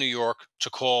Seattle and New York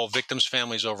to call victims'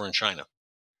 families over in China.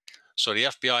 So the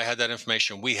FBI had that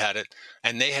information, we had it,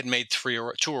 and they had made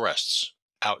 2 arrests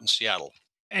out in Seattle.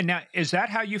 And now, is that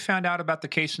how you found out about the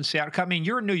case in Seattle? I mean,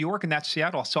 you're in New York and that's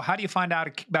Seattle. So how do you find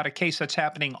out about a case that's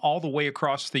happening all the way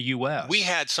across the U.S.? We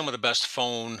had some of the best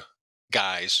phone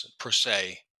guys, per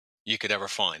se, you could ever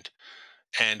find.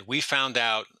 And we found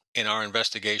out in our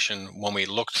investigation, when we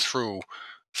looked through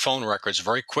phone records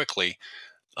very quickly,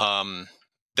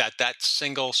 that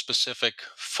single specific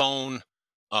phone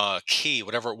key,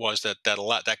 whatever it was,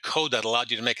 that code that allowed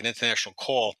you to make an international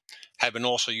call, had been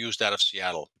also used out of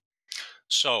Seattle.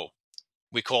 So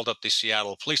we called up the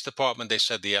Seattle Police Department. They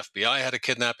said the FBI had a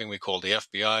kidnapping. We called the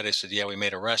FBI. They said, yeah, we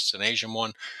made arrests, an Asian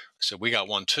one. I said, we got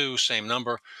one too, same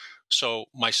number. So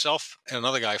myself and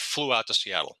another guy flew out to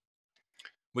Seattle.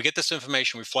 We get this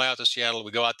information. We fly out to Seattle.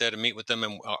 We go out there to meet with them.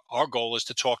 And our goal is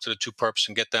to talk to the 2 perps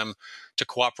and get them to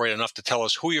cooperate enough to tell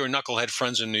us who your knucklehead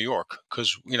friends in New York,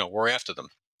 because, we're after them.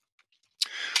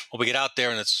 Well, we get out there,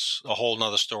 and it's a whole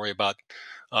nother story about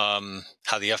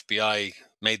how the FBI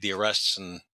made the arrests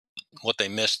and what they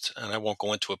missed, and I won't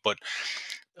go into it. But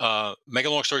Make a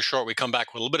long story short, we come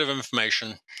back with a little bit of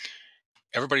information.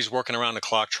 Everybody's working around the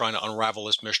clock trying to unravel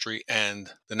this mystery. And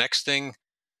the next thing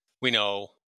we know,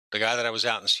 the guy that I was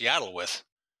out in Seattle with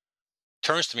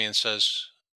turns to me and says,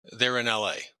 they're in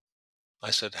LA.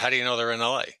 I said, how do you know they're in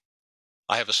LA?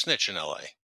 I have a snitch in LA.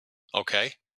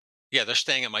 Okay. Yeah, they're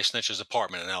staying at my snitch's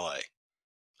apartment in LA.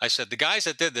 I said, the guys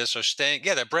that did this are staying.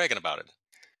 Yeah, they're bragging about it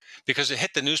because it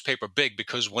hit the newspaper big,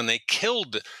 because when they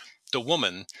killed the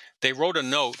woman, they wrote a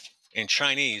note in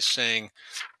Chinese saying,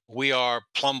 we are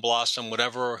Plum Blossom,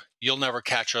 whatever, you'll never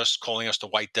catch us, calling us the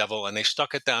White Devil. And they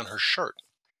stuck it down her shirt.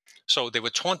 So they were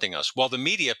taunting us. Well, the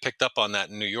media picked up on that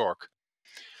in New York.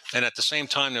 And at the same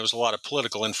time, there was a lot of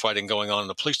political infighting going on in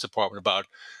the police department about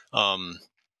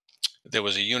there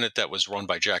was a unit that was run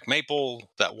by Jack Maple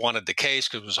that wanted the case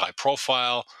because it was high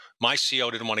profile. My CO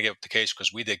didn't want to give up the case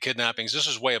because we did kidnappings. This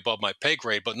is way above my pay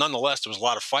grade, but nonetheless, there was a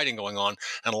lot of fighting going on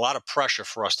and a lot of pressure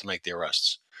for us to make the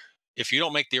arrests. If you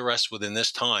don't make the arrests within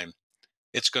this time,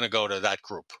 it's going to go to that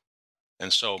group.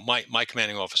 And so my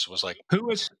commanding officer was like, Who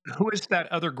is that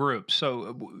other group?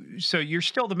 So you're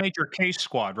still the major case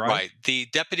squad, right? right. The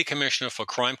deputy commissioner for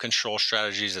crime control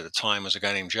strategies at the time was a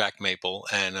guy named Jack Maple,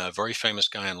 and a very famous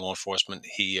guy in law enforcement.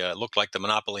 He looked like the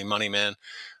Monopoly money man,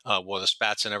 wore the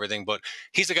spats and everything. But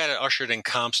he's the guy that ushered in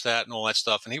CompStat and all that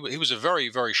stuff. And he was a very,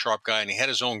 very sharp guy, and he had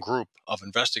his own group of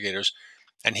investigators.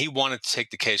 And he wanted to take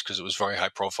the case because it was very high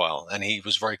profile. And he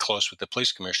was very close with the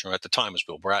police commissioner at the time, was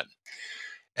Bill Bratton.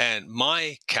 And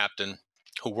my captain,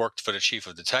 who worked for the chief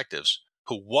of detectives,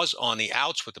 who was on the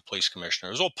outs with the police commissioner,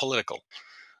 it was all political.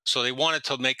 So they wanted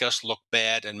to make us look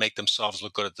bad and make themselves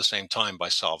look good at the same time by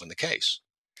solving the case.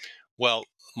 Well,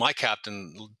 my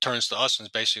captain turns to us and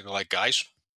is basically like, guys,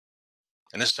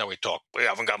 and this is how we talk. We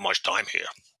haven't got much time here.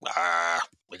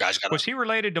 The guys got. Was he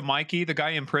related to Mikey, the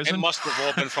guy in prison? It must have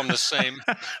all been from the same.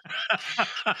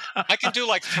 I can do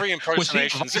like 3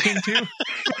 impersonations. Was he too?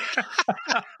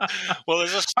 Well,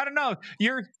 there's I don't know.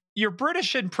 Your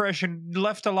British impression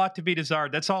left a lot to be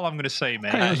desired. That's all I'm going to say,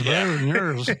 man. That's better than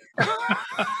yours.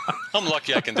 I'm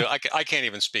lucky I can do it. I can't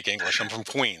even speak English. I'm from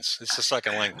Queens. It's the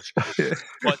second language.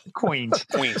 But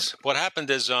Queens. What happened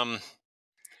is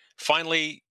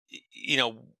finally,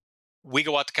 we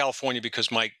go out to California because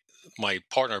my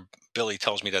partner, Billy,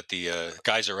 tells me that the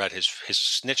guys are at his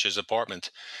snitch's apartment.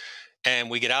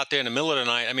 And we get out there in the middle of the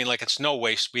night. I mean, like, it's no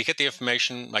waste. We get the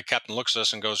information. My captain looks at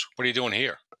us and goes, what are you doing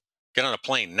here? Get on a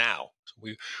plane now. So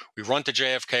we run to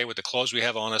JFK with the clothes we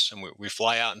have on us, and we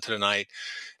fly out into the night,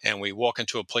 and we walk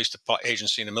into a police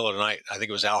agency in the middle of the night. I think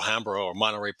it was Alhambra or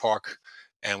Monterey Park.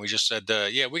 And we just said,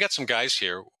 yeah, we got some guys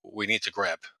here we need to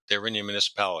grab. They're in your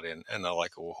municipality. And they're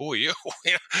like, well, who are you?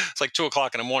 It's like 2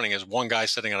 o'clock in the morning. There's one guy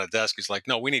sitting on a desk. He's like,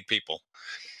 no, we need people.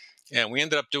 And we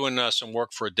ended up doing some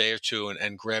work for a day or two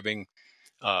and grabbing.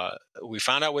 We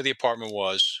found out where the apartment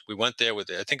was. We went there with,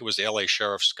 I think it was the LA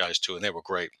Sheriff's guys too, and they were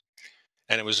great.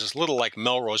 And it was this little like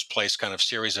Melrose Place kind of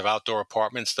series of outdoor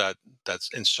apartments that's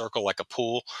encircled like a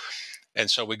pool.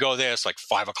 And so we go there. It's like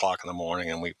 5 o'clock in the morning,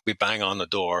 and we bang on the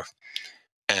door,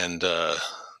 and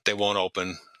they won't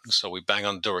open. So we bang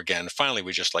on the door again. Finally,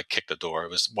 we just like kick the door.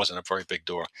 It wasn't a very big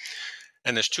door.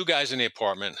 And there's 2 guys in the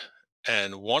apartment,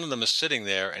 and one of them is sitting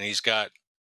there, and he's got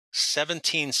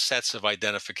 17 sets of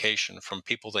identification from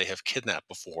people they have kidnapped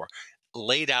before,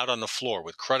 laid out on the floor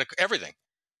with credit, everything.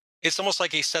 It's almost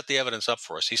like he set the evidence up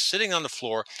for us. He's sitting on the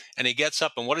floor, and he gets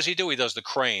up, and what does he do? He does the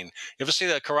crane. You ever see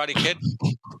that Karate Kid?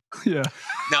 Yeah.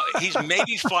 Now, he's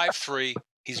maybe 5'3".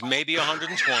 He's maybe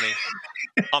 120.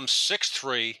 I'm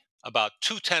 6'3", about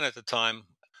 210 at the time,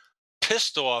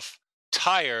 pissed off,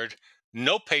 tired,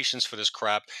 no patience for this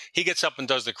crap. He gets up and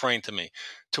does the crane to me,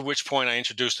 to which point I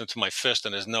introduced him to my fist,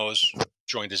 and his nose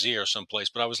joined his ear someplace.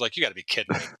 But I was like, you got to be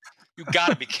kidding me. You got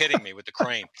to be kidding me with the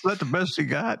crane. Is that the best you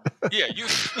got? Yeah, you.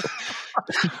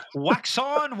 Wax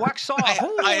on, wax off.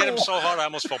 I hit him so hard I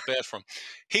almost felt bad for him.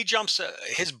 He jumps.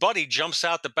 His buddy jumps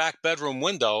out the back bedroom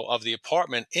window of the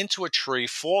apartment into a tree,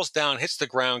 falls down, hits the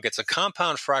ground, gets a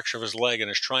compound fracture of his leg,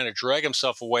 and is trying to drag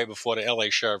himself away before the LA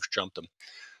sheriff jumped him.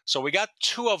 So we got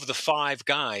 2 of the 5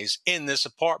 guys in this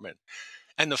apartment,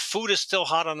 and the food is still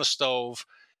hot on the stove.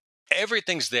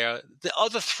 Everything's there. The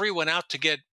other 3 went out to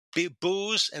get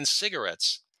booze and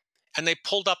cigarettes, and they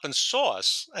pulled up and saw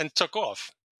us and took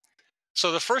off.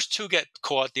 So the first 2 get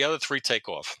caught. The other 3 take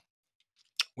off.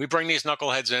 We bring these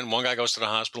knuckleheads in. One guy goes to the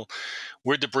hospital.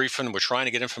 We're debriefing. We're trying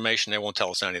to get information. They won't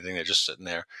tell us anything. They're just sitting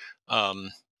there.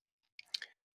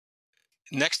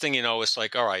 Next thing you know, it's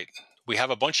like, all right, we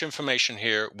have a bunch of information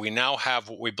here. We now have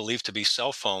what we believe to be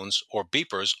cell phones or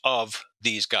beepers of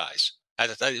these guys.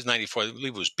 That is 94. I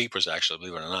believe it was beepers, actually,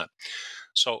 believe it or not.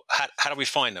 So how do we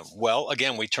find them? Well,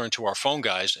 again, we turned to our phone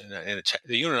guys. And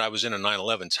the unit I was in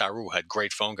 9/11, Taru, had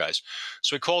great phone guys.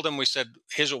 So we called them. We said,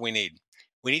 here's what we need.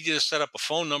 We need you to set up a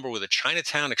phone number with a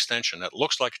Chinatown extension that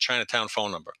looks like a Chinatown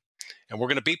phone number. And we're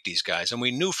going to beep these guys. And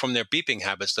we knew from their beeping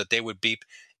habits that they would beep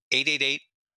 888,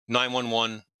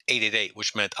 911, 888,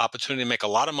 which meant opportunity to make a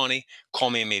lot of money, call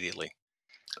me immediately.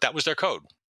 That was their code.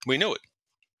 We knew it.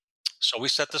 So we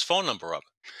set this phone number up.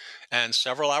 And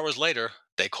several hours later,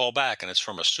 they call back, and it's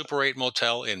from a Super 8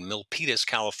 motel in Milpitas,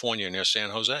 California, near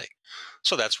San Jose.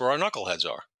 So that's where our knuckleheads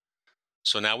are.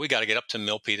 So now we got to get up to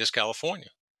Milpitas, California.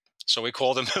 So we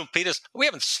called the Milpitas. We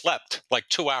haven't slept like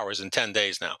 2 hours in 10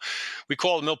 days now. We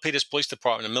called the Milpitas Police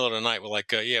Department in the middle of the night. We're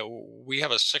like, yeah, we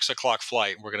have a 6 o'clock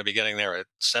flight. We're going to be getting there at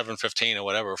 7:15 or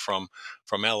whatever from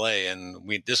LA, and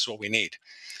this is what we need.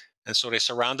 And so they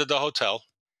surrounded the hotel.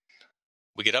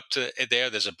 We get up to there.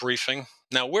 There's a briefing.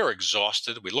 Now, we're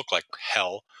exhausted. We look like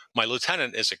hell. My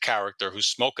lieutenant is a character who's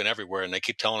smoking everywhere, and they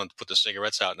keep telling him to put the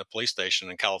cigarettes out in the police station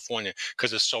in California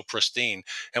because it's so pristine.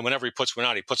 And whenever he puts one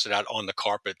out, he puts it out on the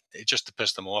carpet just to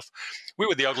piss them off. We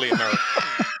were the ugly Americans.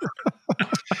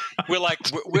 we're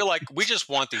like, we just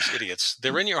want these idiots.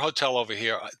 They're in your hotel over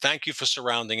here. Thank you for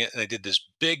surrounding it. And they did this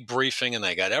big briefing, and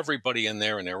they got everybody in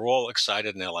there, and they're all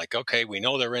excited. And they're like, okay, we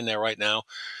know they're in there right now,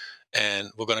 and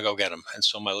we're going to go get them. And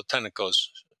so my lieutenant goes,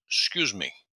 excuse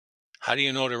me, how do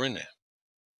you know they're in there?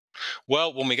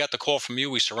 Well, when we got the call from you,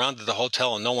 we surrounded the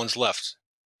hotel and no one's left.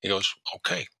 He goes,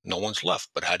 okay, no one's left,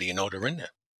 but how do you know they're in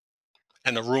there?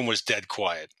 And the room was dead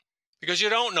quiet because you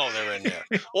don't know they're in there.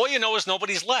 All you know is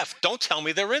nobody's left. Don't tell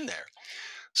me they're in there.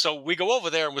 So we go over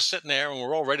there and we're sitting there and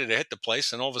we're all ready to hit the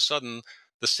place. And all of a sudden,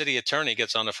 the city attorney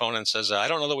gets on the phone and says, I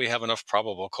don't know that we have enough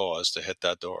probable cause to hit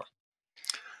that door.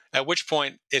 At which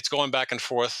point, it's going back and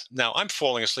forth. Now, I'm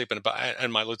falling asleep,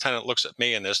 and my lieutenant looks at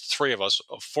me, and there's four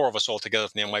of us all together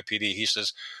from the NYPD. He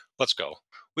says, let's go.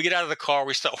 We get out of the car.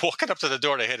 We start walking up to the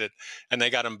door to hit it, and they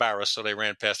got embarrassed, so they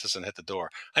ran past us and hit the door.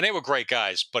 And they were great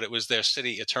guys, but it was their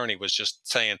city attorney was just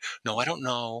saying, no, I don't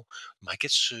know. Might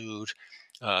get sued.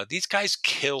 These guys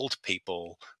killed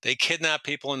people. They kidnapped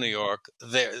people in New York.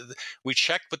 We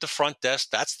checked with the front desk.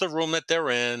 That's the room that they're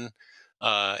in.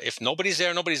 If nobody's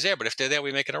there, nobody's there. But if they're there,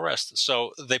 we make an arrest.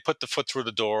 So they put the foot through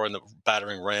the door and the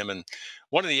battering ram. And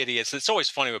one of the idiots, it's always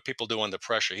funny what people do under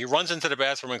pressure. He runs into the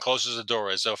bathroom and closes the door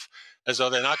as though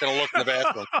they're not going to look in the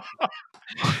bathroom.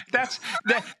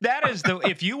 That is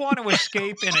if you want to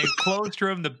escape in a closed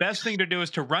room, the best thing to do is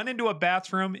to run into a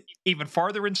bathroom even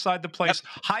farther inside the place,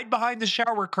 hide behind the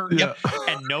shower curtain,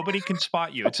 and nobody can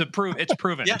spot you. It's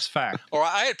proven. It's fact. Or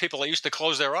I had people that used to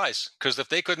close their eyes because if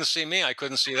they couldn't see me, I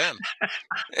couldn't see them.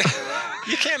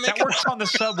 You can't make that works on the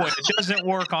subway. It doesn't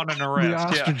work on an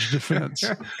arrest. The ostrich defense.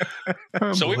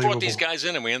 So we brought these guys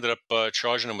in, and we ended up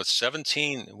charging them with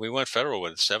 17. We went federal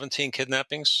with 17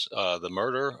 kidnappings, the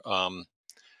murder.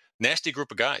 Nasty group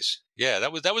of guys. Yeah,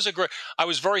 that was a great. I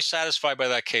was very satisfied by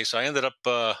that case. I ended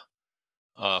up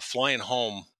flying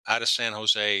home out of San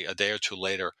Jose a day or two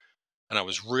later, and I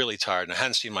was really tired, and I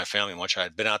hadn't seen my family much. I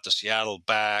had been out to Seattle,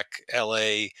 back,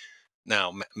 L.A.,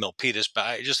 now Milpitas, but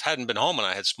I just hadn't been home, and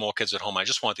I had small kids at home. I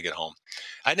just wanted to get home.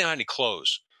 I didn't have any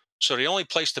clothes. So the only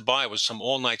place to buy was some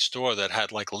all-night store that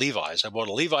had like Levi's. I bought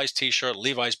a Levi's T-shirt,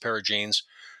 Levi's pair of jeans,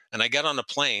 and I get on the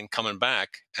plane coming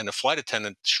back, and the flight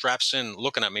attendant straps in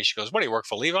looking at me. She goes, what, do you work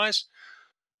for Levi's?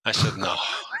 I said, no,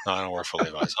 I don't work for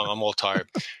Levi's. I'm all tired.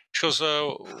 She goes,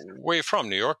 where are you from,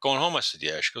 New York? Going home? I said,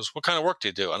 yeah. She goes, what kind of work do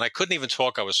you do? And I couldn't even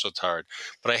talk. I was so tired.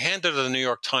 But I handed her the New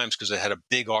York Times because they had a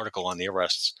big article on the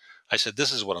arrests. I said,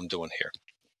 this is what I'm doing here.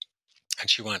 And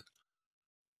she went,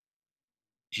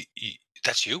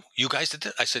 that's you? You guys did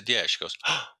it? I said, yeah. She goes,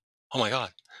 oh, my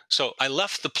God. So I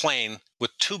left the plane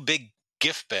with 2 big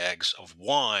gift bags of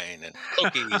wine and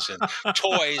cookies and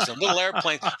toys and little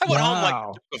airplanes. I went home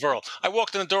like a girl. I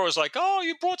walked in the door. I was like, oh,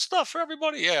 you brought stuff for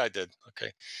everybody? Yeah, I did.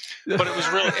 Okay. But it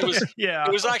was really,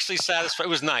 it was actually satisfying. It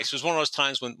was nice. It was one of those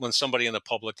times when somebody in the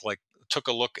public like took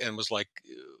a look and was like,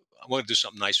 I want to do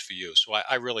something nice for you. So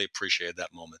I really appreciated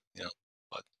that moment,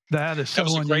 But that is so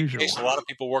unusual. Great case. A lot of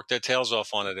people worked their tails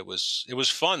off on it. It was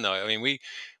fun though. I mean, we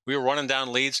were running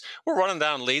down leads. We're running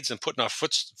down leads and putting our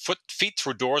feet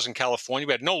through doors in California.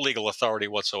 We had no legal authority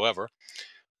whatsoever.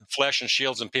 Flashing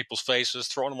shields in people's faces,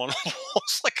 throwing them on the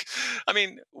walls. Like, I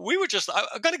mean, we were just,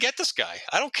 I'm going to get this guy.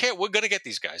 I don't care. We're going to get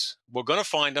these guys. We're going to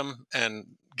find them and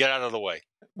get out of the way.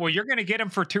 Well, you're going to get him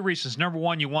for 2 reasons. Number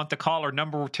one, you want the caller.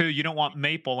 Number 2, you don't want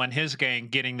Maple and his gang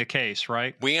getting the case,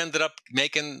 right? We ended up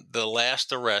making the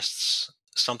last arrests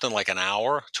something like an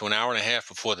hour to an hour and a half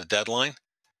before the deadline.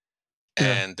 Yeah.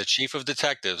 And the chief of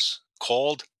detectives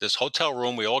called this hotel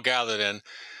room we all gathered in,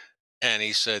 and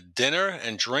he said, "Dinner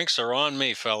and drinks are on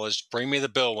me, fellas. Bring me the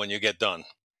bill when you get done."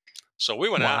 So we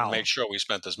went out and made sure we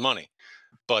spent his money.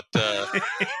 But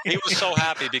he was so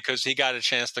happy because he got a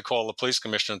chance to call the police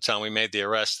commissioner and tell him we made the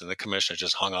arrest, and the commissioner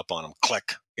just hung up on him.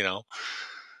 Click,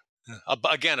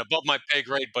 Again, above my pay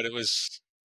grade, but it was,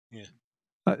 yeah.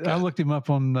 I looked him up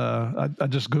on, I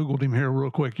just Googled him here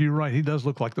real quick. You're right. He does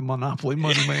look like the Monopoly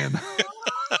money man.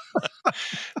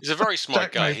 He's a very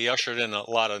smart guy. He ushered in a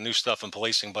lot of new stuff in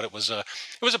policing, but it was a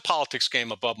politics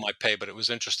game above my pay, but it was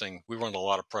interesting. We were under a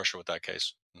lot of pressure with that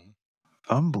case. Mm-hmm.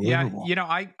 Unbelievable.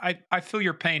 Yeah, I feel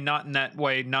your pain, not in that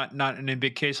way, not in a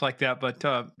big case like that. But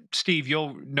Steve,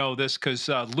 you'll know this because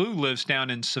Lou lives down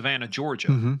in Savannah, Georgia.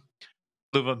 Mm-hmm.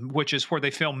 Which is where they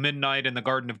film Midnight in the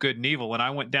Garden of Good and Evil. And I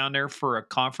went down there for a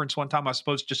conference one time. I was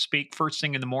supposed to speak first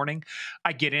thing in the morning.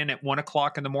 I get in at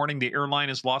 1:00 in the morning. The airline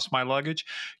has lost my luggage.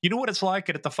 You know what it's like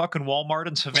at the fucking Walmart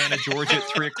in Savannah, Georgia at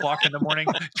 3:00 in the morning,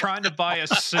 trying to buy a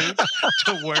suit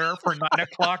to wear for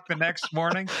 9:00 the next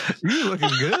morning. You're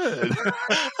looking good.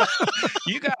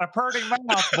 You got a pretty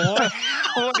mouth, boy.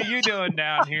 What are you doing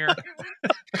down here?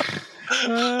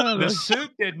 The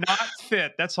suit did not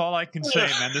fit. That's all I can say,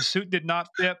 man. The suit did not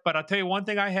fit. But I'll tell you one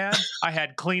thing I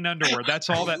had clean underwear. That's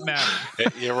all that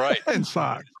mattered. You're right. And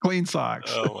socks. Clean socks.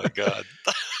 Oh, my God.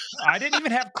 I didn't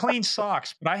even have clean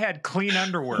socks, but I had clean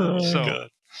underwear.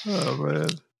 Oh, man.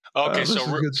 Okay, so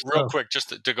real quick,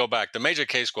 just to go back, the Major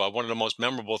K Squad, one of the most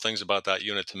memorable things about that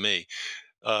unit to me,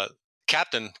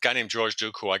 Captain, a guy named George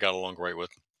Duke, who I got along great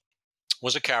with,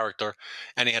 was a character,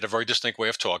 and he had a very distinct way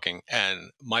of talking.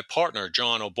 And my partner,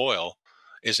 John O'Boyle,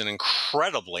 is an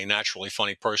incredibly naturally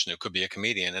funny person who could be a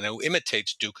comedian and who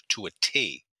imitates Duke to a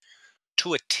T.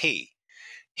 To a T.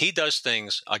 He does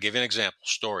things, I'll give you an example,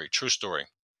 true story.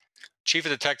 Chief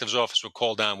of Detective's office would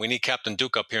call down, "We need Captain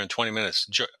Duke up here in 20 minutes.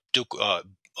 Duke,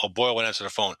 O'Boyle would answer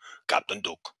the phone, "Captain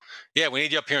Duke. Yeah, we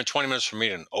need you up here in 20 minutes for a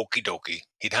meeting." Okie dokie.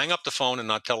 He'd hang up the phone and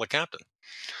not tell the captain.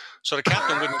 So the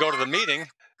captain wouldn't go to the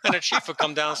meeting, and the chief would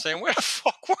come down saying, "Where the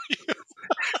fuck were you?"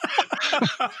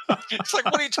 It's like,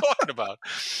 what are you talking about?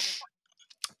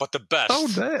 But the best,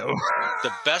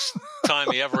 the best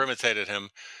time he ever imitated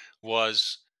him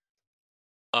was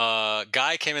a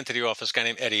guy came into the office, a guy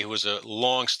named Eddie, who was a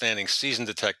long-standing, seasoned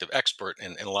detective, expert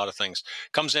in a lot of things.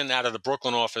 Comes in out of the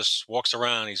Brooklyn office, walks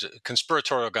around. He's a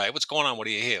conspiratorial guy. "What's going on? What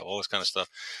do you hear?" All this kind of stuff.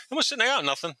 And we're sitting there,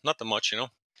 nothing much,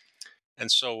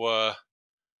 And so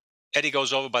Eddie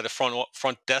goes over by the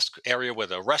front desk area where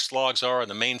the arrest logs are and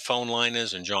the main phone line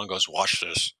is, and John goes, "Watch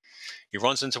this." He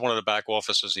runs into one of the back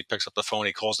offices. He picks up the phone.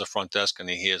 He calls the front desk, and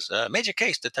he hears, "Major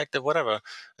Case, detective, whatever."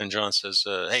 And John says,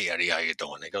 "Hey, Eddie, how you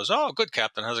doing?" He goes, "Oh, good,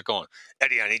 Captain. How's it going?"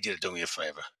 "Eddie, I need you to do me a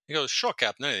favor." He goes, "Sure,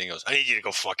 Captain, anything." He goes, "I need you to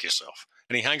go fuck yourself."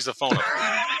 And he hangs the phone up.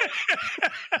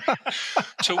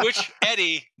 To which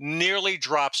Eddie nearly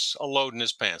drops a load in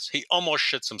his pants. He almost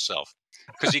shits himself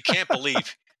because he can't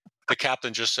believe the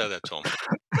captain just said that to him.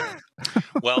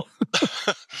 Well,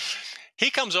 he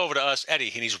comes over to us,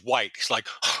 Eddie, and he's white. He's like,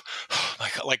 "Oh my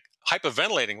God," like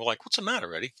hyperventilating. We're like, "What's the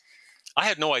matter, Eddie?" I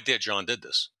had no idea John did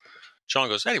this. John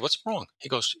goes, "Eddie, what's wrong?" He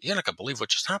goes, "You're not going to believe what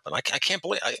just happened. I can't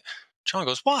believe it." John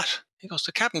goes, "What?" He goes,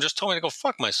 "The captain just told me to go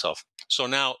fuck myself." So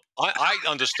now I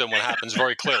understand what happens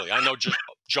very clearly. I know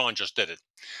John just did it.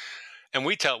 And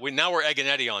now we're egging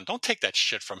Eddie on. Don't take that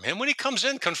shit from him. When he comes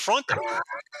in, confront him.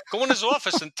 Go in his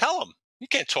office and tell him, "You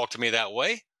can't talk to me that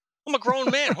way. I'm a grown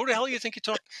man. Who the hell do you think you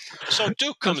talk?" So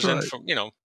Duke comes in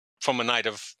from a night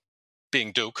of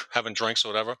being Duke, having drinks or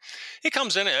whatever. He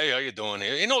comes in, "Hey, how you doing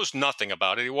here?" He knows nothing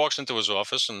about it. He walks into his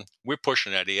office, and we're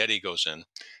pushing Eddie. Eddie goes in.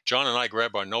 John and I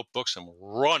grab our notebooks and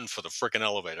run for the freaking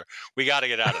elevator. We got to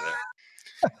get out of there.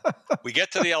 We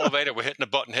get to the elevator. We're hitting the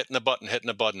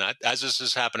button. As this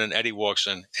is happening, Eddie walks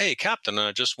in. "Hey,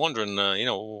 Captain, just wondering,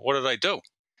 what did I do?"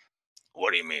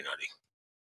 "What do you mean, Eddie?"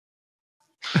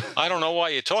 "I don't know why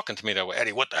you're talking to me that way."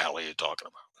 "Eddie, what the hell are you talking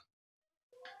about?"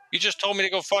 "You just told me to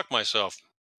go fuck myself."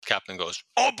 Captain goes,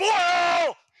 "Oh,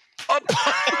 boy! Oh,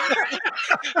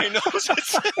 boy!" He knows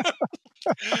it's him.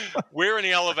 We're in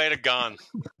the elevator, gone.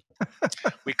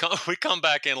 We come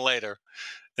back in later,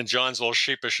 and John's a little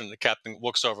sheepish, and the captain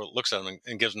looks at him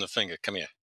and gives him the finger. "Come here.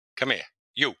 Come here.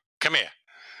 You, come here."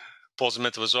 Pulls him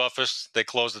into his office. They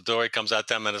close the door. He comes out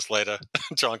 10 minutes later.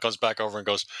 John comes back over and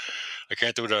goes, "I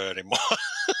can't do that anymore."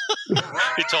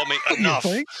 He told me, "Enough.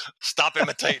 Stop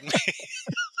imitating me."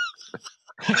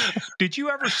 Did you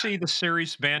ever see the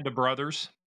series Band of Brothers?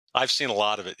 I've seen a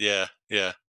lot of it. Yeah.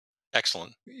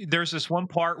 Excellent. There's this one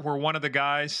part where one of the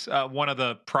guys, one of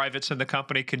the privates in the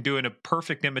company, can do a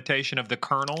perfect imitation of the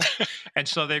colonel, and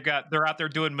so they're out there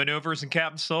doing maneuvers, and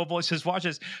Captain Sobel says, "Watch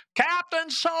this, Captain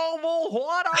Sobel,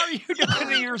 what are you doing?"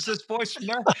 And he hears this voice from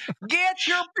there, "Get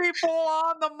your people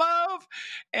on the move!"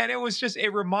 And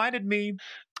it reminded me.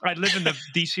 I lived in the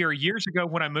DC area years ago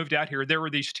when I moved out here. There were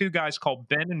these two guys called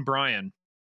Ben and Brian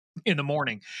in the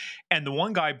morning, and the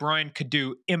one guy, Brian, could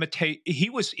he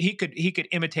could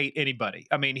imitate anybody.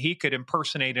 I mean, he could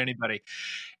impersonate anybody,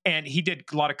 and he did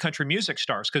a lot of country music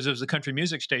stars because it was a country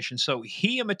music station. So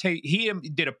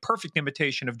did a perfect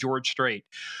imitation of George Strait.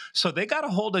 So they got a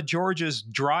hold of George's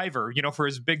driver, for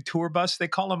his big tour bus. They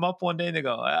call him up one day and they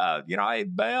go, "Hey,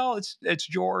 Bell, it's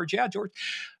George. Yeah, George,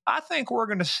 I think we're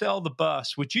going to sell the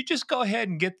bus. Would you just go ahead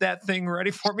and get that thing ready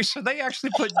for me?" So they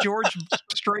actually put George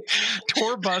Strait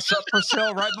tour bus up for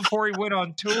sale right before he went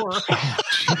on tour.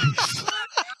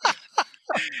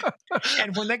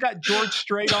 And when they got George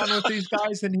Strait on with these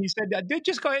guys, and he said, "Dude,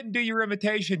 just go ahead and do your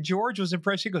imitation." George was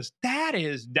impressed. He goes, "That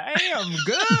is damn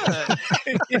good."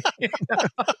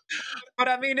 But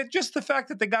I mean, it's just the fact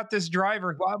that they got this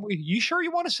driver. "Well, you sure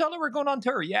you want to sell it? We're going on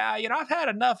tour." "Yeah, I've had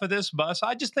enough of this bus.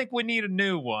 I just think we need a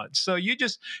new one. So you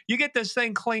get this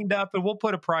thing cleaned up, and we'll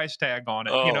put a price tag on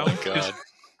it." Oh my God.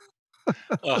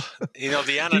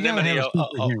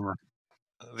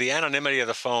 The anonymity of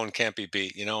the phone can't be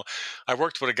beat. I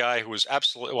worked with a guy who was I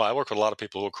work with a lot of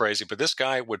people who are crazy, but this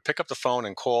guy would pick up the phone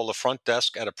and call the front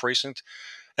desk at a precinct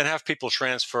and have people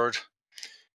transferred.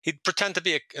 He'd pretend to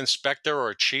be an inspector or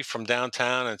a chief from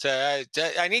downtown and say,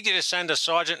 "I need you to send a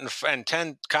sergeant and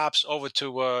 10 cops over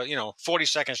to,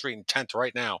 42nd Street and 10th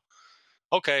right now."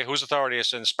 "Okay, whose authority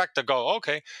is Inspector Go?"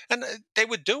 "Okay." And they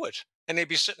would do it. And they'd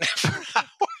be sitting there for an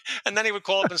hour. And then he would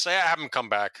call up and say, "I haven't come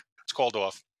back. It's called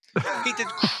off." He did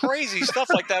crazy stuff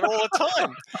like that all the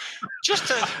time,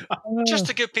 just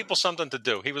to give people something to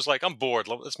do. He was like, "I'm bored.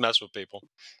 Let's mess with people."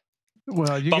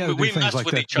 Well, you got to do things like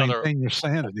with that each to other. maintain your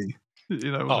sanity.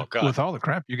 Oh, God. With all the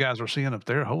crap you guys are seeing up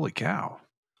there, holy cow.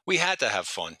 We had to have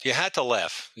fun. You had to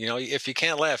laugh. If you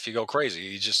can't laugh, you go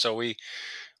crazy.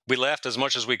 We laughed as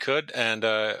much as we could, and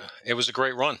it was a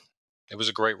great run. It was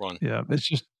a great run. Yeah, it's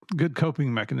just good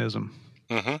coping mechanism.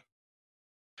 Mm-hmm.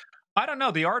 I don't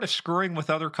know. The art of screwing with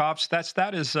other cops.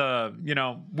 That is,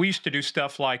 we used to do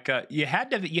stuff like you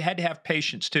had to have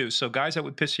patience too. So guys that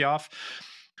would piss you off,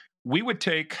 we would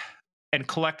take and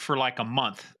collect for like a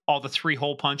month all the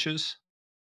 3-hole punches,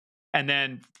 and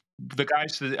then the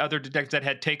other detectives that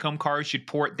had take home cars, you'd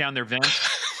pour it down their vents,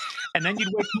 and then you'd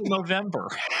wait till November.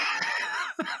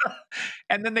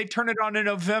 And then they turn it on in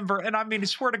November. And I mean, I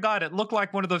swear to God, it looked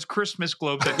like one of those Christmas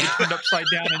globes that you turned upside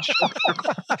down and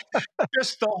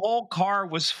just the whole car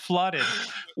was flooded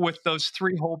with those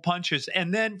 3-hole punches.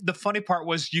 And then the funny part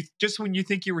was just when you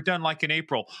think you were done, like in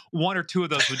April, 1 or 2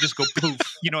 of those would just go poof,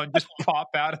 and just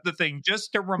pop out of the thing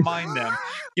just to remind them,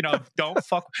 don't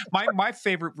fuck. My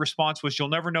favorite response was, "You'll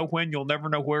never know when, you'll never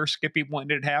know where, Skippy.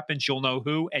 When it happens, you'll know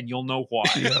who, and you'll know why."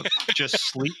 Yep. Just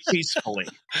sleep peacefully.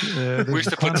 Yeah, we used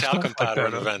to put talcum powder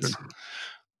in the vents.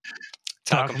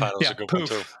 Talcum powder is a good one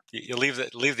too. You leave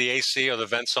the AC or the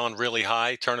vents on really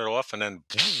high, turn it off, and then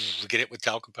get hit with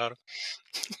talcum powder.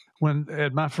 When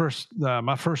at my first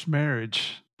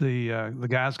marriage, the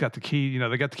guys got the key.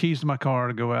 They got the keys to my car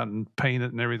to go out and paint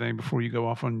it and everything before you go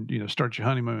off on start your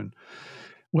honeymoon.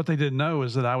 What they didn't know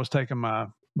is that I was taking my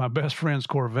best friend's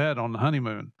Corvette on the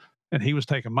honeymoon, and he was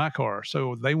taking my car.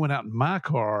 So they went out in my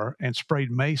car and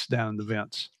sprayed mace down in the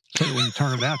vents. So when you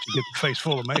turn it out, you get the face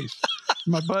full of mace.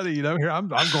 My buddy, here I'm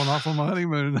going off on my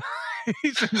honeymoon.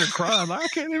 He's sitting there crying. "I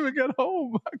can't even get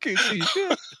home. I can't see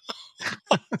shit."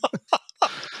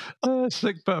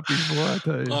 Sick puppies, boy, I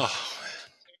tell you.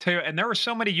 Tell you, and there were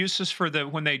so many uses for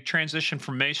when they transitioned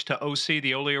from mace to OC,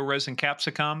 the oleoresin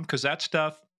capsicum, because that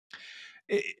stuff,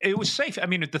 it was safe. I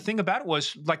mean, the thing about it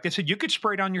was, like they said, you could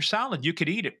spray it on your salad. You could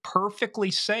eat it perfectly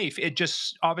safe. It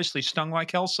just obviously stung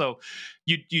like hell. So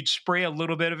you'd spray a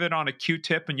little bit of it on a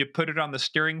Q-tip and you put it on the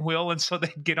steering wheel. And so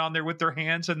they'd get on there with their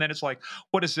hands. And then it's like,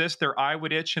 what is this? Their eye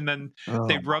would itch. And then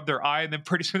they'd rub their eye. And then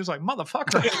pretty soon it's like,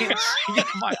 "Motherfucker, I can't see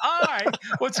my eye.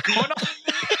 What's going on?"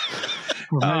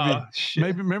 Or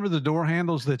maybe remember the door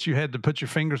handles that you had to put your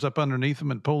fingers up underneath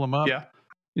them and pull them up? Yeah.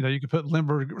 You could put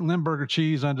Limburger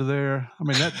cheese under there. I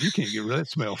mean, that you can't get rid of that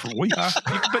smell for weeks.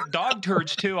 You could put dog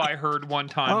turds too, I heard one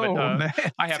time.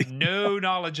 But I have no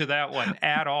knowledge of that one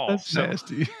at all. That's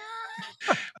nasty.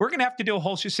 We're going to have to do a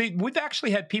whole show. See, we've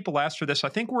actually had people ask for this. I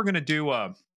think we're going to do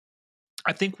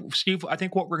I think, Steve, I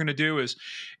think what we're going to do is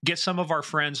get some of our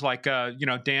friends like,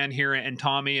 Dan here and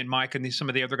Tommy and Mike and some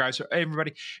of the other guys,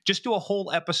 everybody, just do a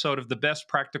whole episode of the best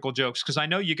practical jokes. Cause I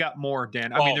know you got more,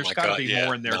 Dan. I mean, Oh there's my got to God, be yeah,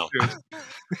 more in there no. too.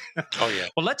 Oh yeah.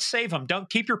 Well, let's save them. Don't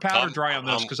keep your powder Um, dry on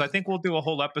those. um, Cause I think we'll do a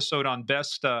whole episode on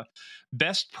best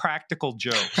practical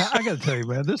jokes. I got to tell you,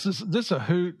 man, this is a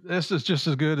hoot. This is just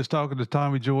as good as talking to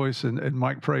Tommy Joyce and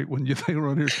Mike Prate when you think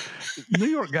around here. New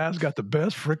York guys got the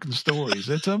best freaking stories.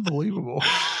 It's unbelievable.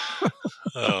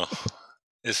 oh,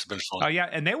 this has been fun. Oh yeah,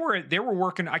 and they were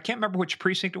working. I can't remember which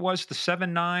precinct it was, the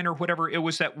 7-9 or whatever. It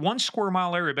was that 1 square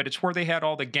mile area, but it's where they had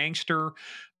all the gangster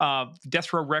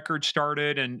death row records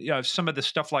started, and some of the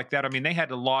stuff like that. I mean, they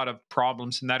had a lot of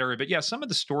problems in that area. But yeah, some of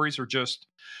the stories are just,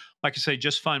 like I say,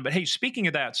 just fun. But hey, speaking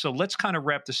of that, so let's kind of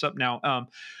wrap this up now.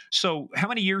 So how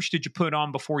many years did you put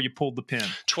on before you pulled the pin?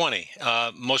 20.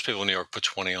 Most people in New York put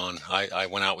 20 on. I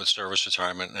went out with service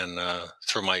retirement and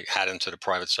threw my hat into the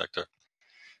private sector.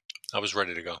 I was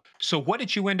ready to go. So what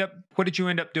did you end up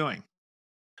doing?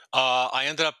 I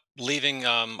ended up leaving.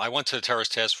 I went to the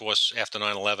terrorist task force after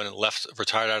 9/11 and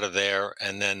retired out of there,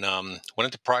 and then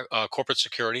went into corporate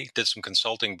security, did some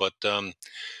consulting, but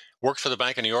worked for the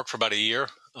Bank of New York for about a year.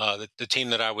 The team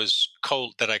that I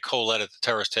co-led at the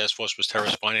terrorist task force was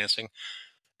terrorist financing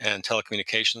and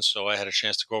telecommunications. So I had a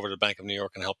chance to go over to the Bank of New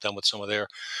York and help them with some of their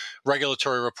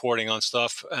regulatory reporting on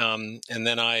stuff. And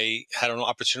then I had an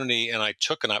opportunity, and I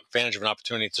took advantage of an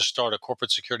opportunity to start a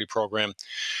corporate security program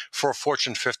for a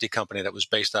Fortune 50 company that was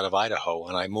based out of Idaho.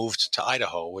 And I moved to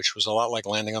Idaho, which was a lot like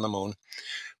landing on the moon.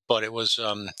 But it was.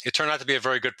 It turned out to be a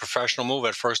very good professional move.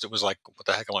 At first, it was like, "What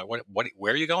the heck am I? What?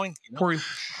 Where are you going?" You know?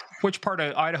 Which part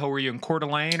of Idaho were you in? Coeur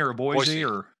d'Alene or Boise.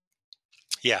 Or?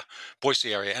 Yeah,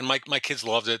 Boise area, and my kids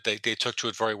loved it. They took to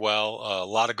it very well. A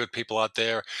lot of good people out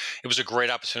there. It was a great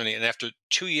opportunity. And after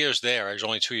 2 years there, I was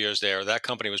only 2 years there. That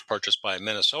company was purchased by a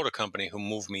Minnesota company who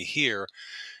moved me here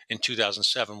in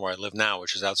 2007, where I live now,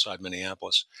 which is outside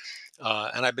Minneapolis.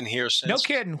 And I've been here since. No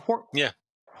kidding. Yeah.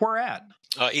 Where at?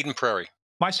 Eden Prairie.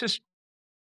 My sister.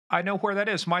 I know where that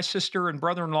is. My sister and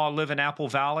brother-in-law live in Apple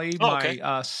Valley. Oh, okay.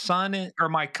 My son or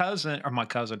my cousin.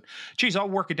 Geez, I'll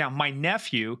work it down. My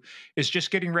nephew is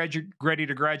just getting ready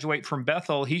to graduate from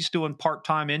Bethel. He's doing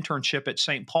part-time internship at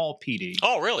St. Paul PD.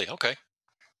 Oh, really? Okay.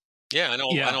 Yeah, I know.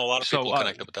 Yeah. I know a lot of people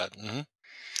connected with that. Mm-hmm.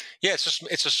 Yeah,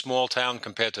 it's a small town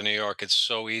compared to New York. It's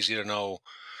so easy to know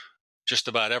just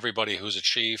about everybody who's a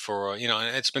chief, or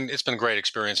and it's been a great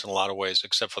experience in a lot of ways,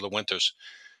 except for the winters.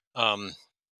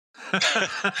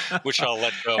 Which I'll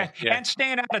let go. Yeah. And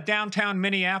staying out of downtown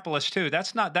Minneapolis too.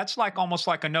 That's like almost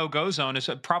like a no-go zone.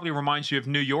 It probably reminds you of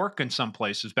New York in some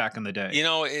places back in the day.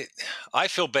 I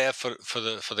feel bad for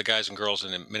the guys and girls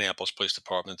in the Minneapolis Police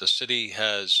Department. The city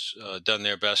has done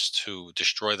their best to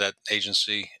destroy that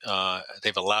agency.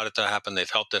 They've allowed it to happen.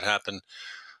 They've helped it happen.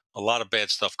 A lot of bad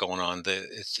stuff going on.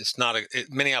 It's not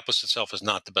Minneapolis itself is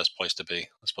not the best place to be.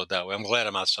 Let's put it that way. I'm glad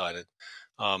I'm outside it.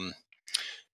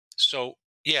 So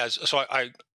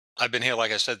I've been here,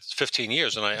 like I said, 15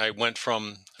 years, and I went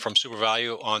from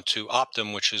SuperValue onto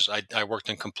Optum, which is I worked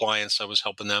in compliance. I was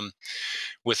helping them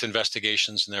with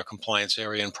investigations in their compliance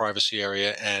area and privacy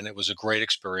area, and it was a great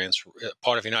experience.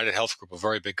 Part of United Health Group, a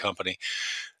very big company.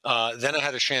 Then I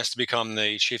had a chance to become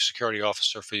the chief security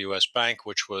officer for U.S. Bank,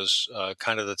 which was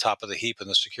kind of the top of the heap in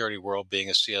the security world, being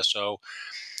a CSO.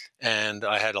 And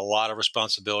I had a lot of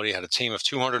responsibility. I had a team of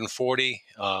 240.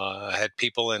 I had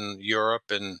people in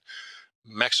Europe and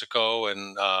Mexico,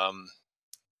 and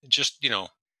just a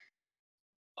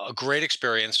great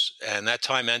experience. And that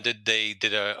time ended. They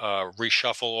did a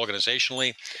reshuffle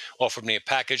organizationally, offered me a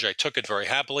package. I took it very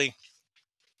happily,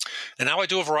 and now I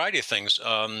do a variety of things.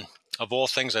 Of all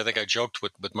things, I think I joked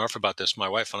with Murph about this. My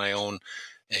wife and I own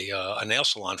a nail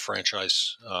salon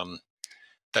franchise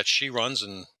that she runs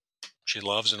and she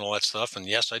loves and all that stuff. And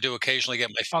yes, I do occasionally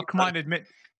get my feet. Oh, come on, admit.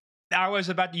 I was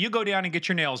about you go down and get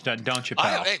your nails done, don't you,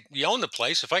 pal? You own the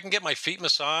place. If I can get my feet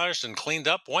massaged and cleaned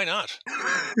up, why not?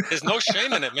 There's no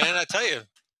shame in it, man. I tell you,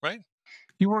 right?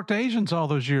 You worked Asians all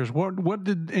those years. What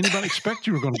did anybody expect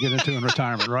you were going to get into in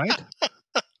retirement, right?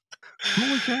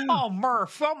 Oh,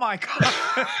 Murph. Oh, my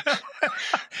God.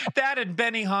 That and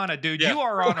Benihana, dude. Yeah. You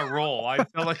are on a roll. I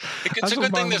feel like it's a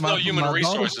good thing there's no human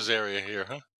resources area here,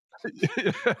 huh?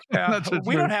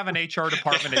 We don't have an HR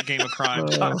department at Game of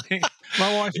Crimes.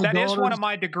 My wife and that daughters, is one of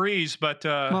my degrees, but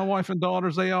my wife and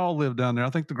daughters, they all live down there. I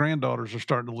think the granddaughters are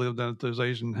starting to live down at those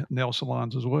Asian nail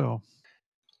salons as well.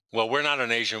 Well, we're not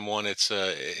an Asian one. It's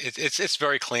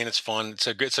very clean. It's fun. It's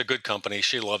a good company.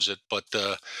 She loves it. But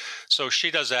so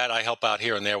she does that. I help out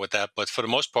here and there with that. But for the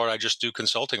most part, I just do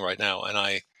consulting right now, and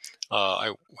I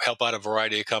I help out a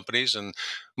variety of companies, and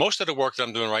most of the work that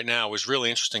I'm doing right now is really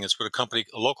interesting. It's with a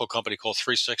local company called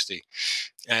 360,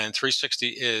 and 360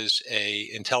 is a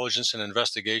intelligence and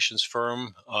investigations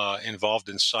firm involved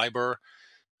in cyber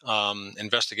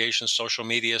investigations, social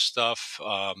media stuff.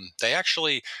 They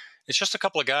actually, it's just a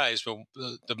couple of guys, but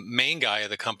the main guy of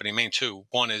the company, main two,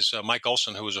 one is Mike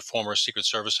Olson, who was a former Secret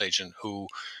Service agent who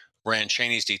ran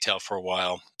Cheney's detail for a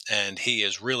while. And he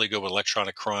is really good with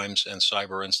electronic crimes and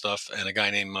cyber and stuff. And a guy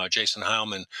named Jason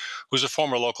Heilman, who's a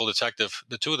former local detective.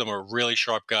 The two of them are really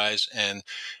sharp guys and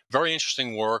very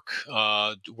interesting work.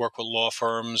 Work with law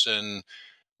firms and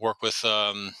work with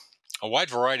a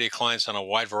wide variety of clients on a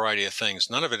wide variety of things.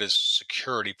 None of it is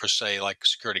security per se, like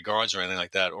security guards or anything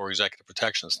like that, or executive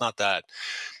protection. It's not that.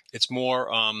 It's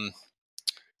more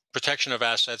protection of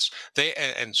assets.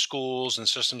 And schools and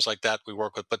systems like that we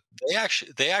work with. But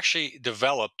they actually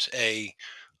developed a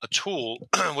tool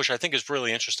which I think is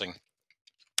really interesting,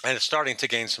 and it's starting to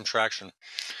gain some traction.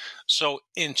 So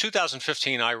in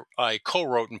 2015, I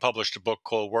co-wrote and published a book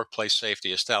called Workplace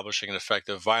Safety, Establishing an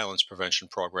Effective Violence Prevention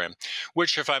Program,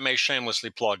 which, if I may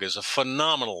shamelessly plug, is a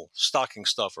phenomenal stocking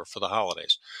stuffer for the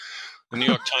holidays. The New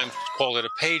York Times called it a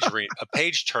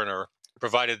page turner,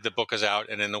 provided the book is out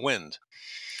and in the wind.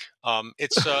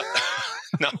 It's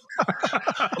no,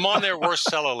 I'm on their worst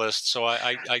seller list, so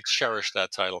I cherish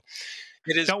that title.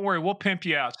 It is. Don't worry, we'll pimp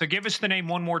you out. So give us the name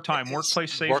one more time.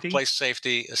 Workplace Safety. Workplace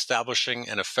Safety, Establishing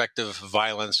an Effective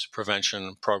Violence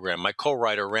Prevention Program. My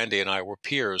co-writer, Randy, and I were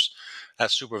peers at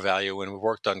SuperValue, and we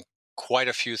worked on quite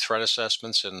a few threat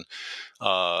assessments and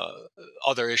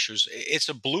other issues. It's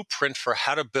a blueprint for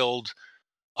how to build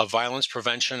a violence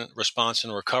prevention, response,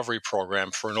 and recovery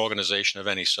program for an organization of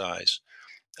any size.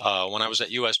 When I was at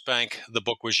U.S. Bank, the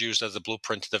book was used as a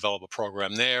blueprint to develop a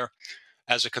program there.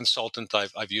 As a consultant,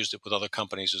 I've used it with other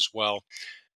companies as well,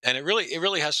 and it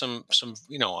really has some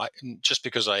just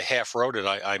because I half wrote it,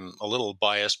 I'm a little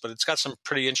biased, but it's got some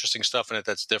pretty interesting stuff in it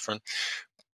that's different.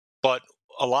 But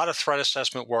a lot of threat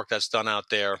assessment work that's done out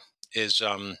there is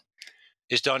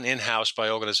done in house by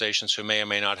organizations who may or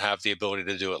may not have the ability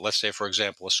to do it. Let's say, for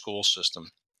example, a school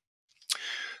system.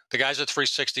 The guys at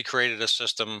 360 created a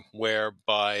system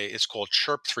whereby it's called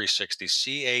CHIRP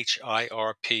 360,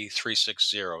 CHIRP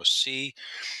 360. C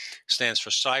stands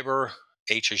for cyber,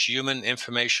 H is human,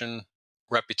 information,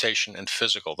 reputation, and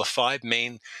physical, the five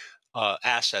main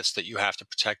assets that you have to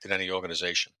protect in any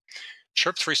organization.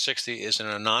 CHIRP 360 is an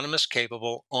anonymous,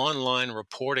 capable online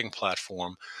reporting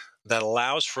platform that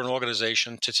allows for an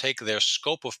organization to take their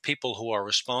scope of people who are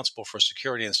responsible for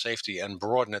security and safety and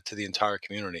broaden it to the entire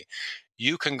community.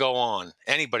 You can go on,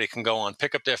 anybody can go on,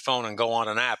 pick up their phone and go on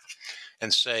an app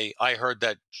and say, I heard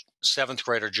that seventh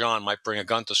grader John might bring a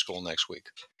gun to school next week.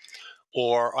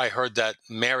 Or I heard that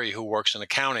Mary, who works in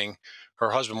accounting,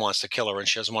 her husband wants to kill her and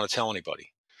she doesn't want to tell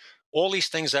anybody. All these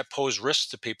things that pose risks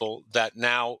to people that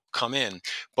now come in.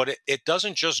 But it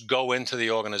doesn't just go into the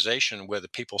organization where the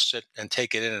people sit and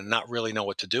take it in and not really know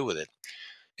what to do with it.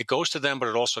 It goes to them, but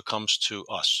it also comes to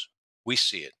us. We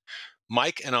see it.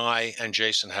 Mike and I and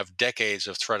Jason have decades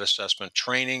of threat assessment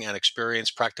training and experience,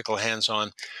 practical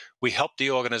hands-on. We help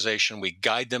the organization. We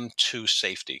guide them to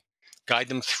safety, guide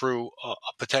them through a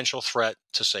potential threat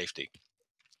to safety.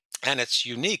 And it's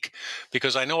unique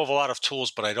because I know of a lot of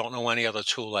tools, but I don't know any other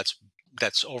tool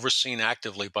that's overseen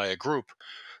actively by a group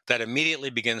that immediately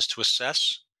begins to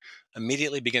assess,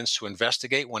 immediately begins to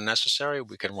investigate when necessary.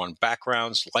 We can run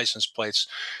backgrounds, license plates,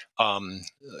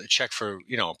 check for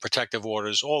protective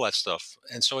orders, all that stuff.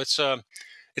 And so it's a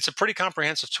pretty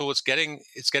comprehensive tool. It's getting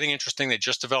interesting. They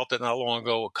just developed it not long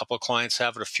ago. A couple of clients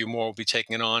have it. A few more will be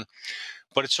taking it on.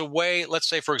 But it's a way, let's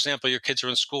say, for example, your kids are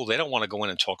in school. They don't want to go in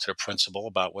and talk to their principal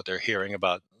about what they're hearing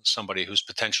about somebody who's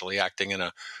potentially acting in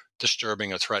a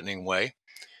disturbing or threatening way.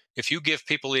 If you give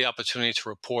people the opportunity to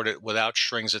report it without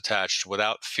strings attached,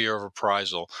 without fear of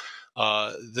reprisal,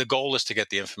 the goal is to get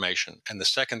the information. And the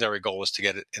secondary goal is to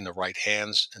get it in the right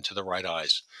hands and to the right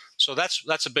eyes. So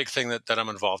that's a big thing that I'm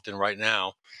involved in right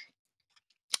now.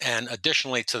 And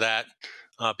additionally to that,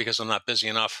 because I'm not busy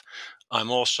enough, I'm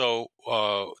also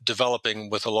developing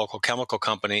with a local chemical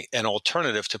company an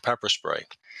alternative to pepper spray.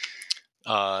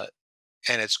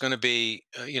 And it's going to be,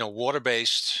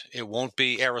 water-based. It won't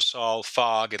be aerosol,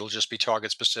 fog. It'll just be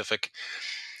target-specific.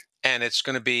 And it's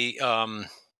going to be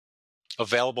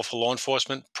available for law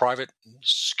enforcement, private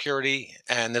security,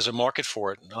 and there's a market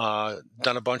for it.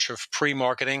 Done a bunch of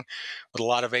pre-marketing with a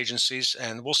lot of agencies,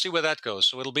 and we'll see where that goes.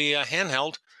 So it'll be a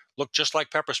handheld. Look just like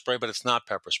pepper spray, but it's not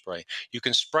pepper spray. You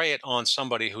can spray it on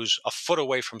somebody who's a foot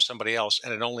away from somebody else,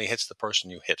 and it only hits the person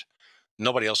you hit.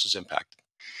 Nobody else is impacted.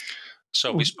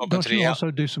 So we spoke to Don't you also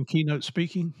do some keynote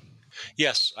speaking?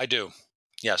 Yes, I do.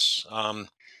 Yes.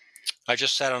 I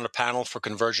just sat on a panel for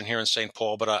conversion here in St.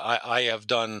 Paul, but I have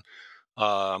done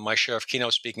my share of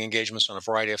keynote speaking engagements on a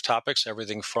variety of topics,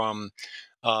 everything from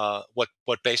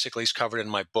what basically is covered in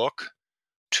my book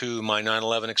to my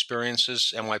 9/11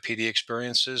 experiences, NYPD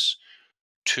experiences,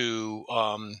 to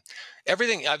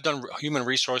everything. I've done human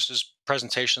resources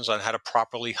presentations on how to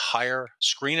properly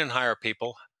screen and hire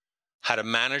people, how to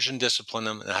manage and discipline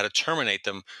them, and how to terminate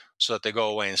them so that they go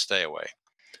away and stay away.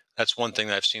 That's one thing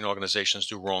that I've seen organizations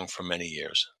do wrong for many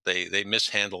years. They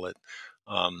mishandle it.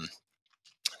 Um,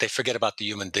 they forget about the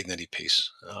human dignity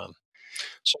piece.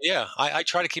 So yeah, I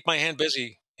try to keep my hand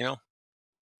busy.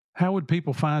 How would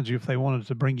people find you if they wanted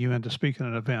to bring you in to speak at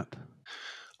an event?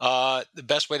 The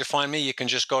best way to find me, you can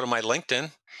just go to my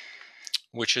LinkedIn,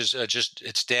 which is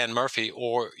it's Dan Murphy,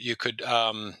 or you could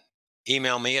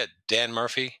email me at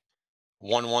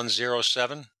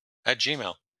danmurphy1107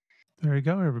 @gmail. There you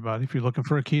go, everybody. If you're looking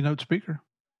for a keynote speaker.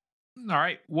 All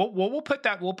right. We'll put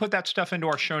that stuff into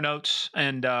our show notes,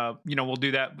 and we'll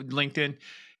do that with LinkedIn.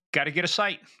 Got to get a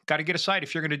site. Got to get a site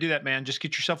if you're going to do that, man. Just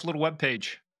get yourself a little web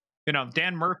page.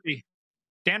 Dan Murphy.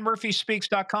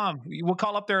 DanMurphySpeaks.com. We'll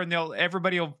call up there and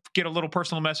everybody will get a little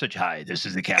personal message. Hi, this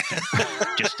is the captain.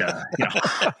 Just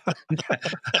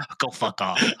go fuck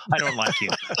off. I don't like you.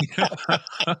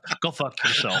 Go fuck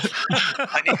yourself.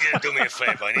 I need you to do me a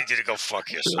favor. I need you to go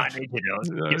fuck yourself. I need you to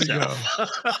There yourself.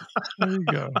 There you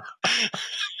go.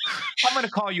 I'm going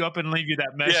to call you up and leave you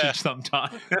that message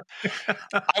sometime. I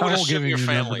would won't give assume you your your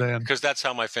number, family, Dan. because that's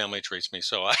how my family treats me.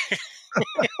 So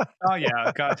Oh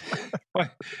yeah, God.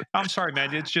 I'm sorry,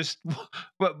 man. It's just,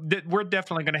 we're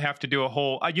definitely going to have to do a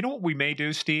whole. You know what we may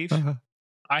do, Steve? Uh-huh.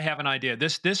 I have an idea.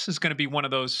 This is going to be one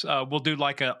of those. We'll do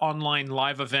like an online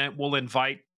live event. We'll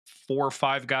invite 4 or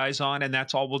 5 guys on, and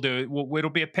that's all we'll do. It'll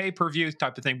be a pay-per-view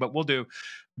type of thing, but we'll do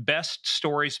best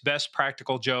stories, best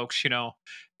practical jokes.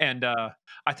 And I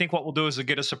think what we'll do is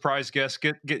get a surprise guest.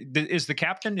 Is the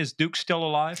captain? Is Duke still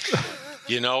alive?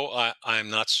 I'm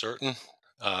not certain.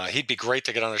 He'd be great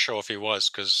to get on the show if he was,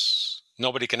 because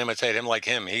nobody can imitate him like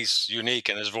him. He's unique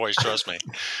in his voice. Trust me.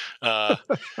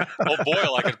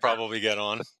 Boyle, I could probably get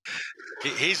on.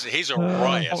 He's a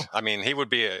riot. I mean, he would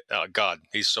be a god.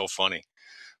 He's so funny.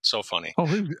 So funny. Oh,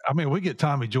 we get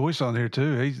Tommy Joyce on here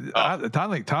too. I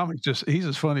think Tommy's he's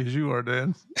as funny as you are,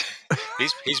 Dan.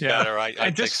 He's better.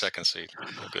 I take second seat.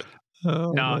 We're good.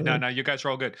 Oh, No. You guys are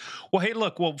all good. Well, hey,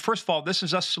 look. Well, first of all, this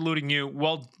is us saluting you.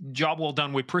 Job well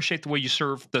done. We appreciate the way you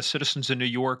serve the citizens in New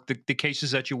York, the cases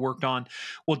that you worked on.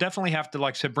 We'll definitely have to,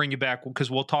 like I said, bring you back,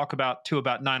 because we'll talk about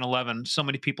 9/11. So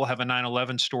many people have a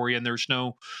 9/11 story, and there's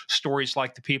no stories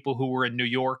like the people who were in New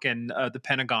York and the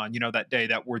Pentagon, that day,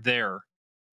 that were there,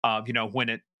 when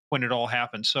it all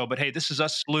happened. So, but hey, this is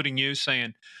us saluting you,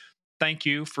 saying thank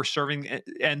you for serving.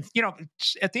 And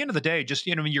at the end of the day, just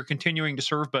you're continuing to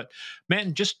serve, but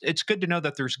man, just it's good to know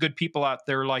that there's good people out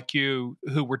there like you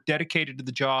who were dedicated to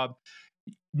the job.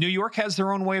 New York has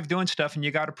their own way of doing stuff, and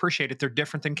you got to appreciate it. They're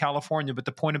different than California, but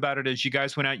the point about it is you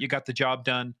guys went out, you got the job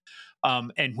done,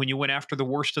 and when you went after the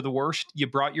worst of the worst, you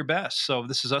brought your best. So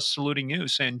this is us saluting you,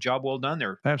 saying job well done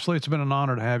there. Absolutely. It's been an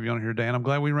honor to have you on here, Dan. I'm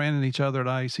glad we ran into each other at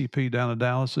IACP down in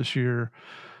Dallas this year.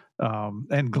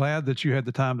 And glad that you had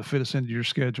the time to fit us into your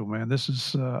schedule, man. This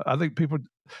is, I think people,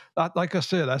 like I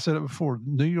said it before,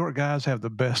 New York guys have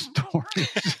the best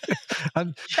stories.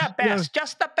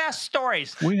 Just the best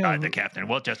stories. The captain,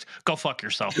 well, just go fuck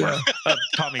yourself. Yeah.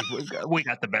 Tommy, we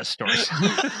got the best stories.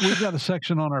 We've got a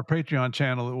section on our Patreon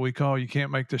channel that we call "You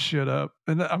Can't Make This Shit Up,"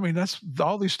 and I mean that's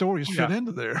all these stories fit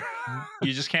into there.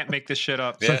 You just can't make this shit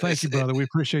up. So thank you, brother. We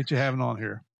appreciate you having on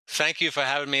here. Thank you for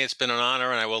having me. It's been an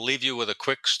honor, and I will leave you with a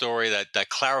quick story that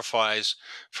clarifies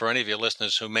for any of your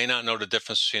listeners who may not know the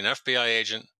difference between an FBI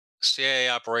agent, CIA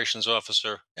operations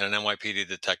officer, and an NYPD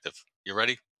detective. You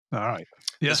ready? All right.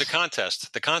 Yes. There's a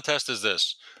contest. The contest is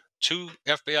this: 2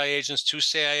 FBI agents, 2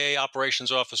 CIA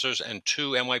operations officers, and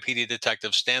 2 NYPD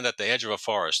detectives stand at the edge of a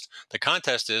forest. The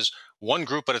contest is 1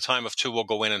 group at a time of 2 will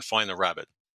go in and find the rabbit.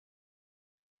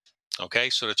 Okay,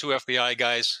 so the 2 FBI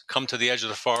guys come to the edge of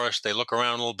the forest. They look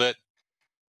around a little bit.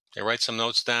 They write some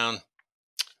notes down.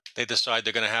 They decide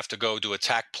they're going to have to go do a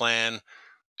TAC plan,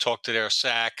 talk to their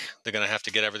SAC. They're going to have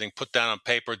to get everything put down on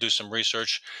paper, do some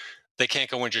research. They can't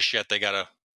go in just yet. They got to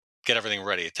get everything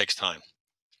ready. It takes time.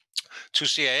 2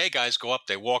 CIA guys go up.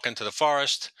 They walk into the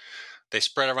forest. They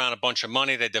spread around a bunch of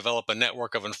money. They develop a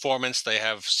network of informants. They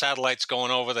have satellites going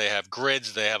over. They have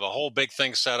grids. They have a whole big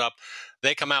thing set up.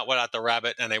 They come out without the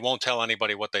rabbit, and they won't tell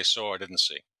anybody what they saw or didn't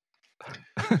see.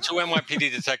 Two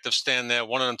NYPD detectives stand there.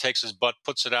 One of them takes his butt,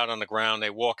 puts it out on the ground. They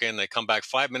walk in. They come back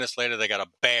 5 minutes later. They got a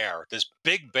bear, this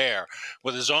big bear,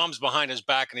 with his arms behind his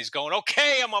back, and he's going,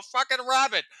 "Okay, I'm a fucking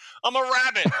rabbit. I'm a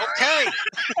rabbit. Okay."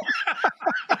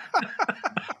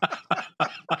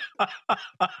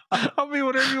 I'll be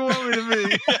whatever you want me to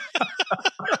be.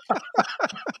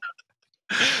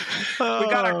 We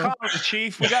got our collar,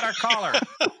 Chief. We got our collar.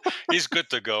 He's good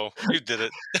to go. You did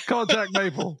it. Call Jack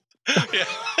Maple. Yeah.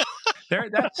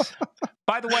 That's.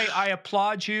 By the way, I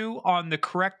applaud you on the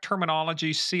correct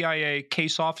terminology. CIA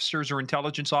case officers or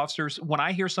intelligence officers. When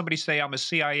I hear somebody say I'm a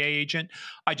CIA agent,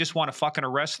 I just want to fucking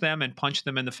arrest them and punch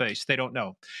them in the face. They don't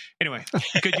know. Anyway,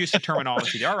 good use of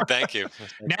terminology. All right. Thank you.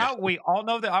 Now we all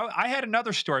know that. I had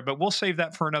another story, but we'll save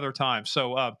that for another time.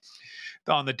 So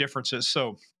on the differences.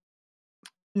 So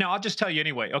now I'll just tell you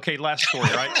anyway. Okay, last story,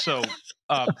 right? So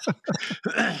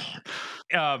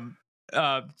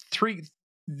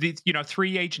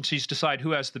three agencies decide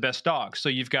who has the best dog. So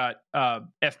you've got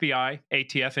FBI,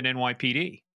 ATF, and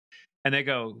NYPD. And they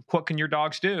go, "What can your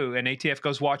dogs do?" And ATF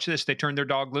goes, "Watch this." They turn their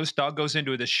dog loose. Dog goes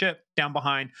into the ship down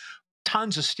behind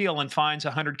tons of steel and finds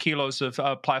 100 kilos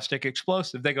of plastic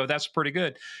explosive. They go, "That's pretty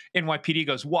good." NYPD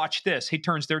goes, "Watch this." He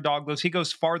turns their dog loose. He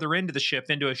goes farther into the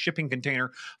ship, into a shipping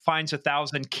container, finds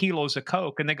 1,000 kilos of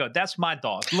coke. And they go, "That's my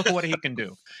dog. Look at what he can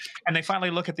do." And they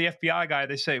finally look at the FBI guy.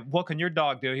 They say, "What can your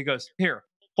dog do?" He goes, "Here,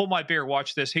 hold my beer.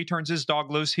 Watch this." He turns his dog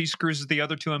loose. He screws the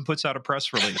other two and puts out a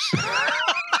press release.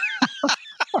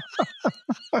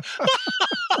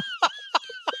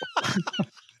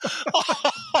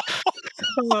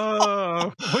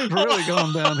 We've really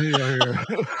gone downhill here.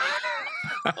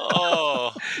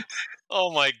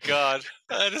 Oh my God.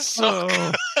 That is so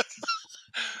good.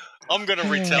 I'm going to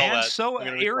retell that. So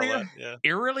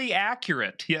eerily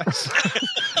accurate. Yes.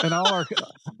 And all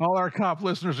our cop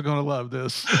listeners are going to love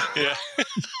this. Yeah.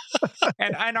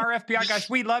 And our FBI guys,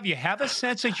 we love you. Have a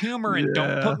sense of humor and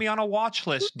don't put me on a watch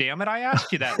list. Damn it. I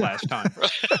asked you that last time.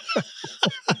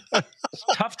 It's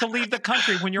tough to leave the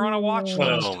country when you're on a watch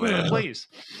list. Oh, man. Please.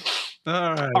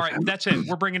 All right. That's it.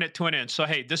 We're bringing it to an end. So,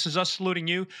 hey, this is us saluting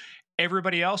you.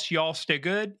 Everybody else, you all stay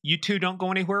good. You two don't go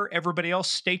anywhere. Everybody else,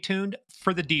 stay tuned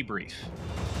for the debrief.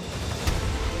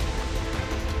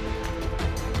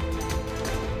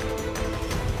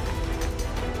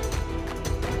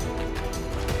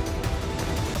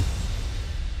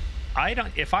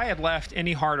 If I had laughed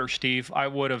any harder, Steve, I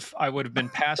would have been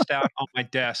passed out on my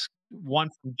desk. One,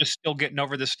 from just still getting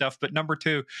over this stuff, but number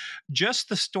two, just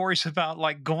the stories about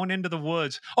like going into the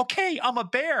woods. Okay, I'm a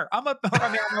bear. I'm a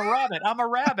rabbit. I'm a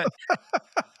rabbit.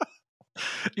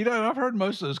 You know, I've heard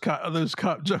most of those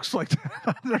cop jokes like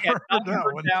that. I've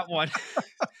never heard that one.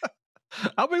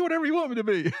 I'll be whatever you want me to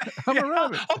be. I'm a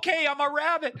rabbit. Okay, I'm a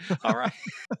rabbit. All right.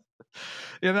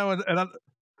 You know, and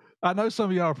I know some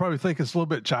of y'all probably think it's a little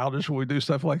bit childish when we do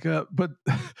stuff like that, but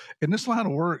in this line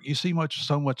of work, you see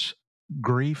so much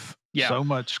grief, so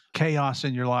much chaos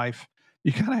in your life.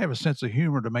 You kind of have a sense of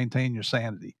humor to maintain your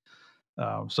sanity.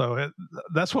 That's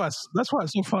why it's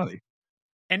so funny.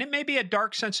 And it may be a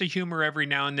dark sense of humor every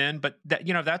now and then, but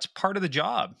that's part of the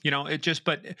job.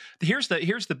 But here's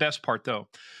the best part though.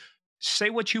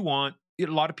 Say what you want. A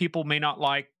lot of people may not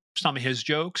like some of his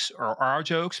jokes or our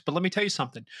jokes, but let me tell you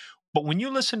something. But when you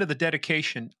listen to the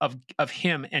dedication of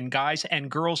him and guys and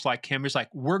girls like him, it's like,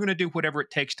 we're going to do whatever it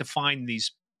takes to find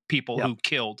these people who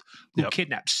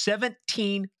kidnapped.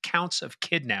 17 counts of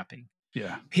kidnapping.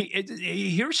 Yeah.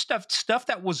 Here's stuff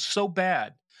that was so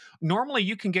bad. Normally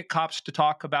you can get cops to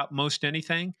talk about most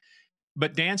anything.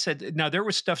 But Dan said, no, there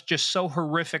was stuff just so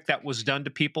horrific that was done to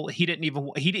people. We didn't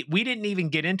even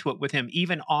get into it with him,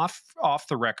 even off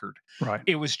the record. Right.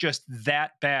 It was just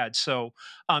that bad. So,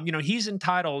 he's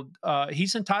entitled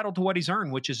to what he's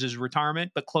earned, which is his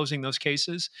retirement, but closing those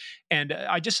cases. And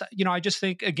I just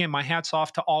think, again, my hat's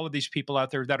off to all of these people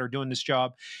out there that are doing this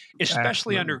job,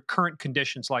 especially under current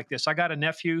conditions like this. I got a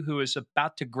nephew who is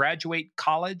about to graduate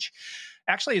college.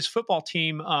 Actually, his football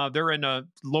team, they're in a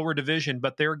lower division,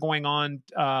 but they're going on.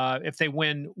 If they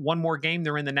win one more game,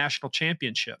 they're in the national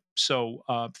championship. So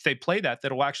if they play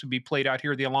that'll actually be played out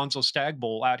here, the Alonzo Stagg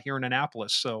Bowl out here in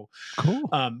Annapolis. So cool.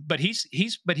 But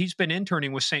he's been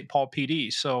interning with St. Paul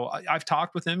PD. So I've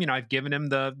talked with him. I've given him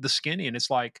the skinny, and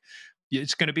it's like,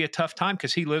 it's going to be a tough time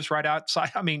because he lives right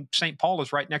outside. I mean, St. Paul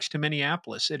is right next to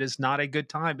Minneapolis. It is not a good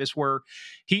time. It's where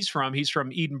he's from. He's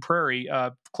from Eden Prairie,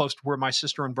 close to where my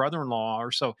sister and brother-in-law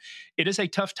are. So it is a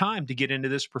tough time to get into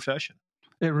this profession.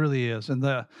 It really is.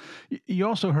 And you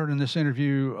also heard in this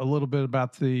interview a little bit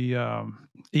about the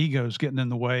egos getting in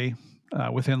the way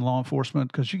within law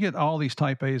enforcement, because you get all these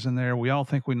type A's in there. We all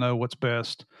think we know what's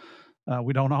best.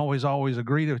 We don't always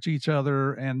agree to each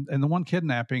other. And the one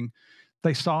kidnapping,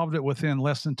 they solved it within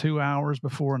less than 2 hours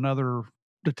before another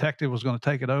detective was going to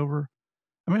take it over.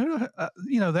 I mean,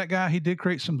 that guy, he did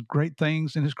create some great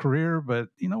things in his career, but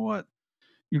you know what?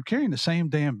 You're carrying the same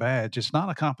damn badge. It's not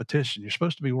a competition. You're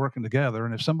supposed to be working together.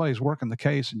 And if somebody's working the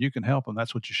case and you can help them,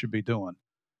 that's what you should be doing.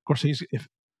 Of course, if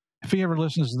he ever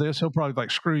listens to this, he'll probably like,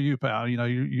 screw you, pal.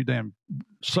 You damn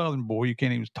Southern boy. You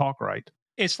can't even talk right.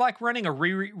 It's like running a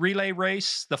relay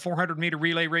race, the 400-meter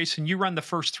relay race, and you run the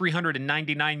first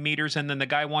 399 meters, and then the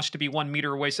guy wants to be 1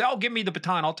 meter away. Say, "Oh, give me the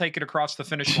baton. I'll take it across the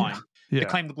finish line to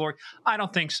claim the glory." I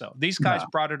don't think so. These guys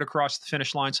brought it across the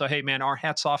finish line. So, hey, man, our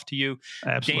hats off to you.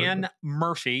 Absolutely. Dan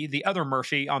Murphy, the other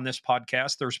Murphy on this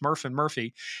podcast. There's Murph and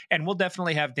Murphy, and we'll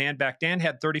definitely have Dan back. Dan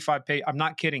had 35 pages. I'm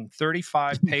not kidding,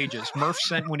 35 pages. Murph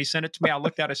when he sent it to me, I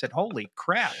looked at it, I said, holy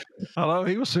crap. Hello,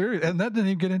 he was serious. And that didn't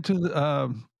even get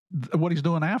into what he's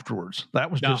doing afterwards.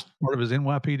 That was just part of his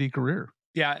NYPD career.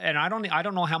 Yeah, and I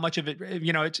don't know how much of it,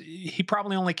 he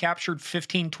probably only captured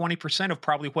 15-20% of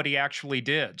probably what he actually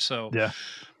did. So yeah.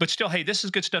 But still, hey, this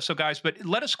is good stuff. So guys, but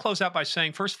let us close out by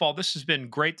saying, first of all, this has been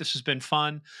great. This has been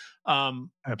fun.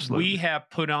 Absolutely. We have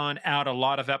put out a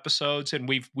lot of episodes, and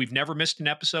we've never missed an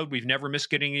episode. We've never missed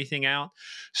getting anything out.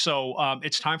 So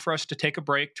it's time for us to take a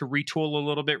break, to retool a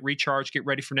little bit, recharge, get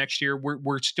ready for next year.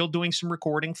 We're still doing some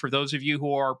recording for those of you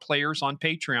who are players on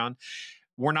Patreon.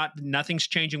 Nothing's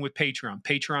changing with Patreon.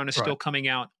 Patreon is still coming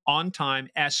out on time,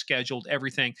 as scheduled,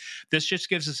 everything. This just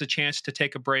gives us a chance to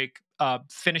take a break,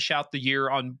 finish out the year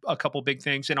on a couple big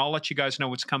things. And I'll let you guys know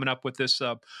what's coming up with this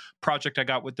project I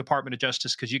got with Department of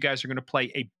Justice, because you guys are going to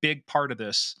play a big part of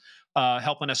this,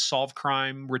 helping us solve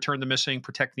crime, return the missing,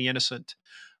 protect the innocent.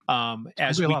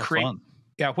 As we create,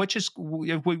 which is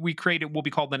we created what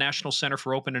we call the National Center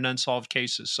for Open and Unsolved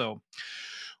Cases. So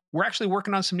we're actually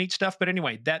working on some neat stuff. But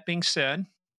anyway, that being said,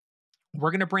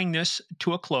 we're going to bring this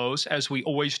to a close, as we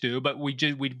always do. But we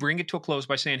bring it to a close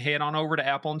by saying, head on over to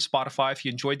Apple and Spotify. If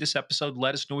you enjoyed this episode,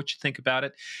 let us know what you think about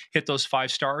it. Hit those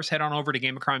 5 stars. Head on over to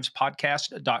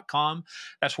GameOfCrimesPodcast.com.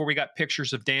 That's where we got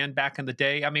pictures of Dan back in the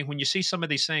day. I mean, when you see some of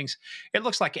these things, it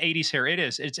looks like 80s hair. It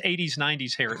is. It's 80s,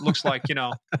 90s hair. It looks like,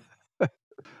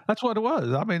 That's what it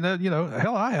was. I mean,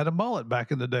 hell, I had a mullet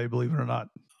back in the day, believe it or not.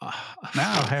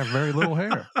 Now I have very little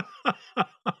hair.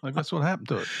 Like, that's what happened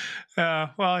to it. Yeah.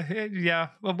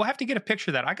 Well, we'll have to get a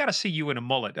picture of that. I got to see you in a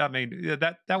mullet. I mean,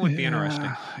 that would be interesting.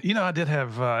 I did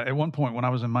have, at one point when I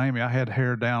was in Miami, I had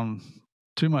hair down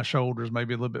to my shoulders,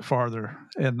 maybe a little bit farther.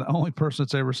 And the only person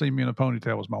that's ever seen me in a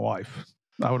ponytail was my wife.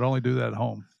 I would only do that at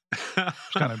home. I was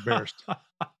kind of embarrassed.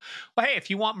 Well, hey, if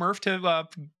you want Murph to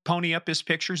pony up his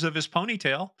pictures of his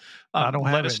ponytail,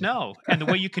 let us know. And the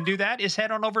way you can do that is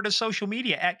head on over to social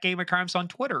media at Game of Crimes on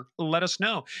Twitter. Let us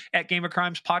know at Game of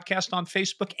Crimes Podcast on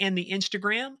Facebook and the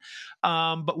Instagram.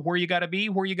 But where you got to be,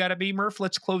 Murph,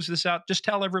 let's close this out. Just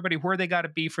tell everybody where they got to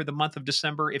be for the month of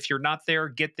December. If you're not there,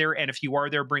 get there. And if you are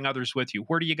there, bring others with you.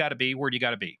 Where do you got to be?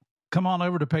 Come on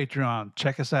over to Patreon.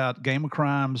 Check us out, Game of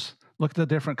Crimes. Look at the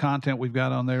different content we've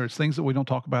got on there. It's things that we don't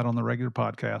talk about on the regular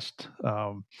podcast.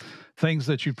 Things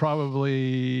that you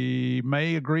probably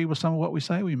may agree with some of what we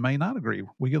say. We may not agree.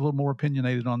 We get a little more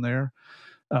opinionated on there.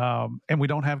 And we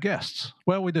don't have guests.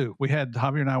 Well, we do. We had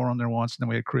Javier and I were on there once, and then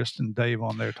we had Chris and Dave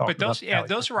on there talking. But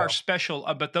those are our special.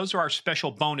 But those are our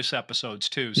special bonus episodes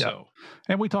too. Yeah. So,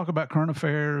 and we talk about current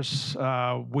affairs.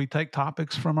 We take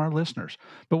topics from our listeners.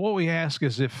 But what we ask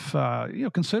is, if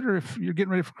consider, if you're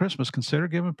getting ready for Christmas, consider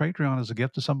giving Patreon as a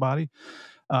gift to somebody.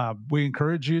 We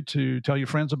encourage you to tell your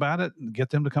friends about it and get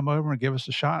them to come over and give us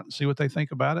a shot and see what they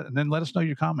think about it, and then let us know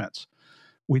your comments.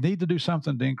 We need to do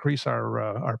something to increase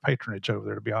our patronage over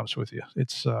there, to be honest with you.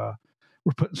 It's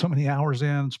we're putting so many hours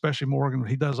in, especially Morgan.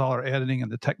 He does all our editing and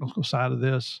the technical side of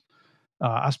this.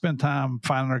 I spend time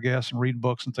finding our guests and reading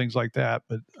books and things like that,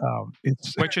 but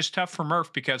which is tough for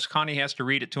Murph because Connie has to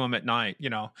read it to him at night,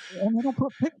 And they don't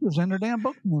put pictures in their damn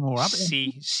book anymore.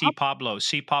 See Pablo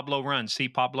run, see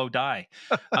Pablo die.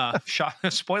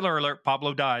 Spoiler alert: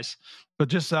 Pablo dies. But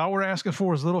just all we're asking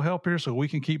for is a little help here so we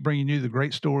can keep bringing you the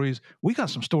great stories. We got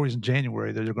some stories in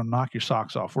January that are going to knock your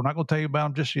socks off. We're not going to tell you about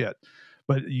them just yet,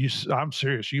 but I'm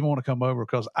serious. You want to come over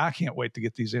because I can't wait to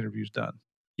get these interviews done.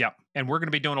 Yeah, and we're going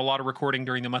to be doing a lot of recording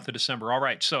during the month of December. All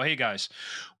right, so hey guys,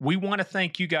 we want to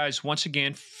thank you guys once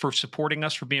again for supporting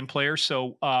us, for being players.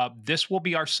 So this will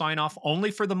be our sign-off only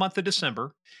for the month of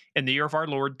December in the year of our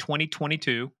Lord,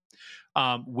 2022.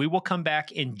 We will come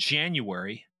back in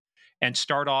January and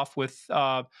start off with,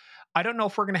 I don't know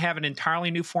if we're going to have an entirely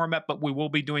new format, but we will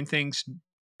be doing things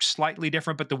slightly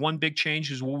different. But the one big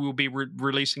change is we will be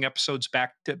releasing episodes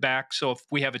back to back. So if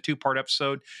we have a 2-part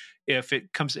episode, If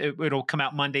it comes, it'll come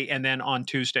out Monday and then on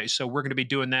Tuesday. So we're going to be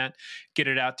doing that, get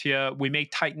it out to you. We may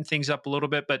tighten things up a little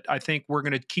bit, but I think we're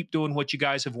going to keep doing what you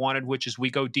guys have wanted, which is we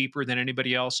go deeper than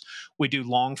anybody else. We do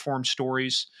long form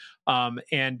stories,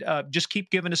 and just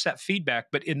keep giving us that feedback.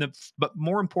 But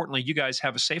more importantly, you guys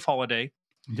have a safe holiday.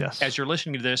 Yes. As you're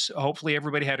listening to this, hopefully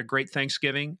everybody had a great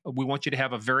Thanksgiving. We want you to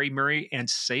have a very merry and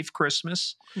safe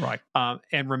Christmas. Right.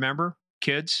 And remember,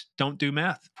 kids, don't do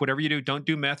meth. Whatever you do, don't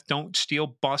do meth. Don't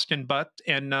steal Boston butt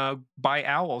and buy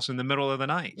owls in the middle of the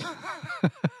night.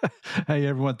 Hey,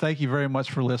 everyone. Thank you very much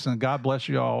for listening. God bless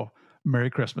you all. Merry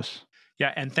Christmas.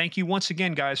 Yeah, and thank you once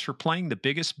again, guys, for playing the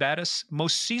biggest, baddest,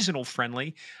 most seasonal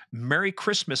friendly, Merry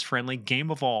Christmas friendly game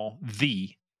of all, the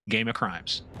Game of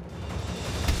Crimes.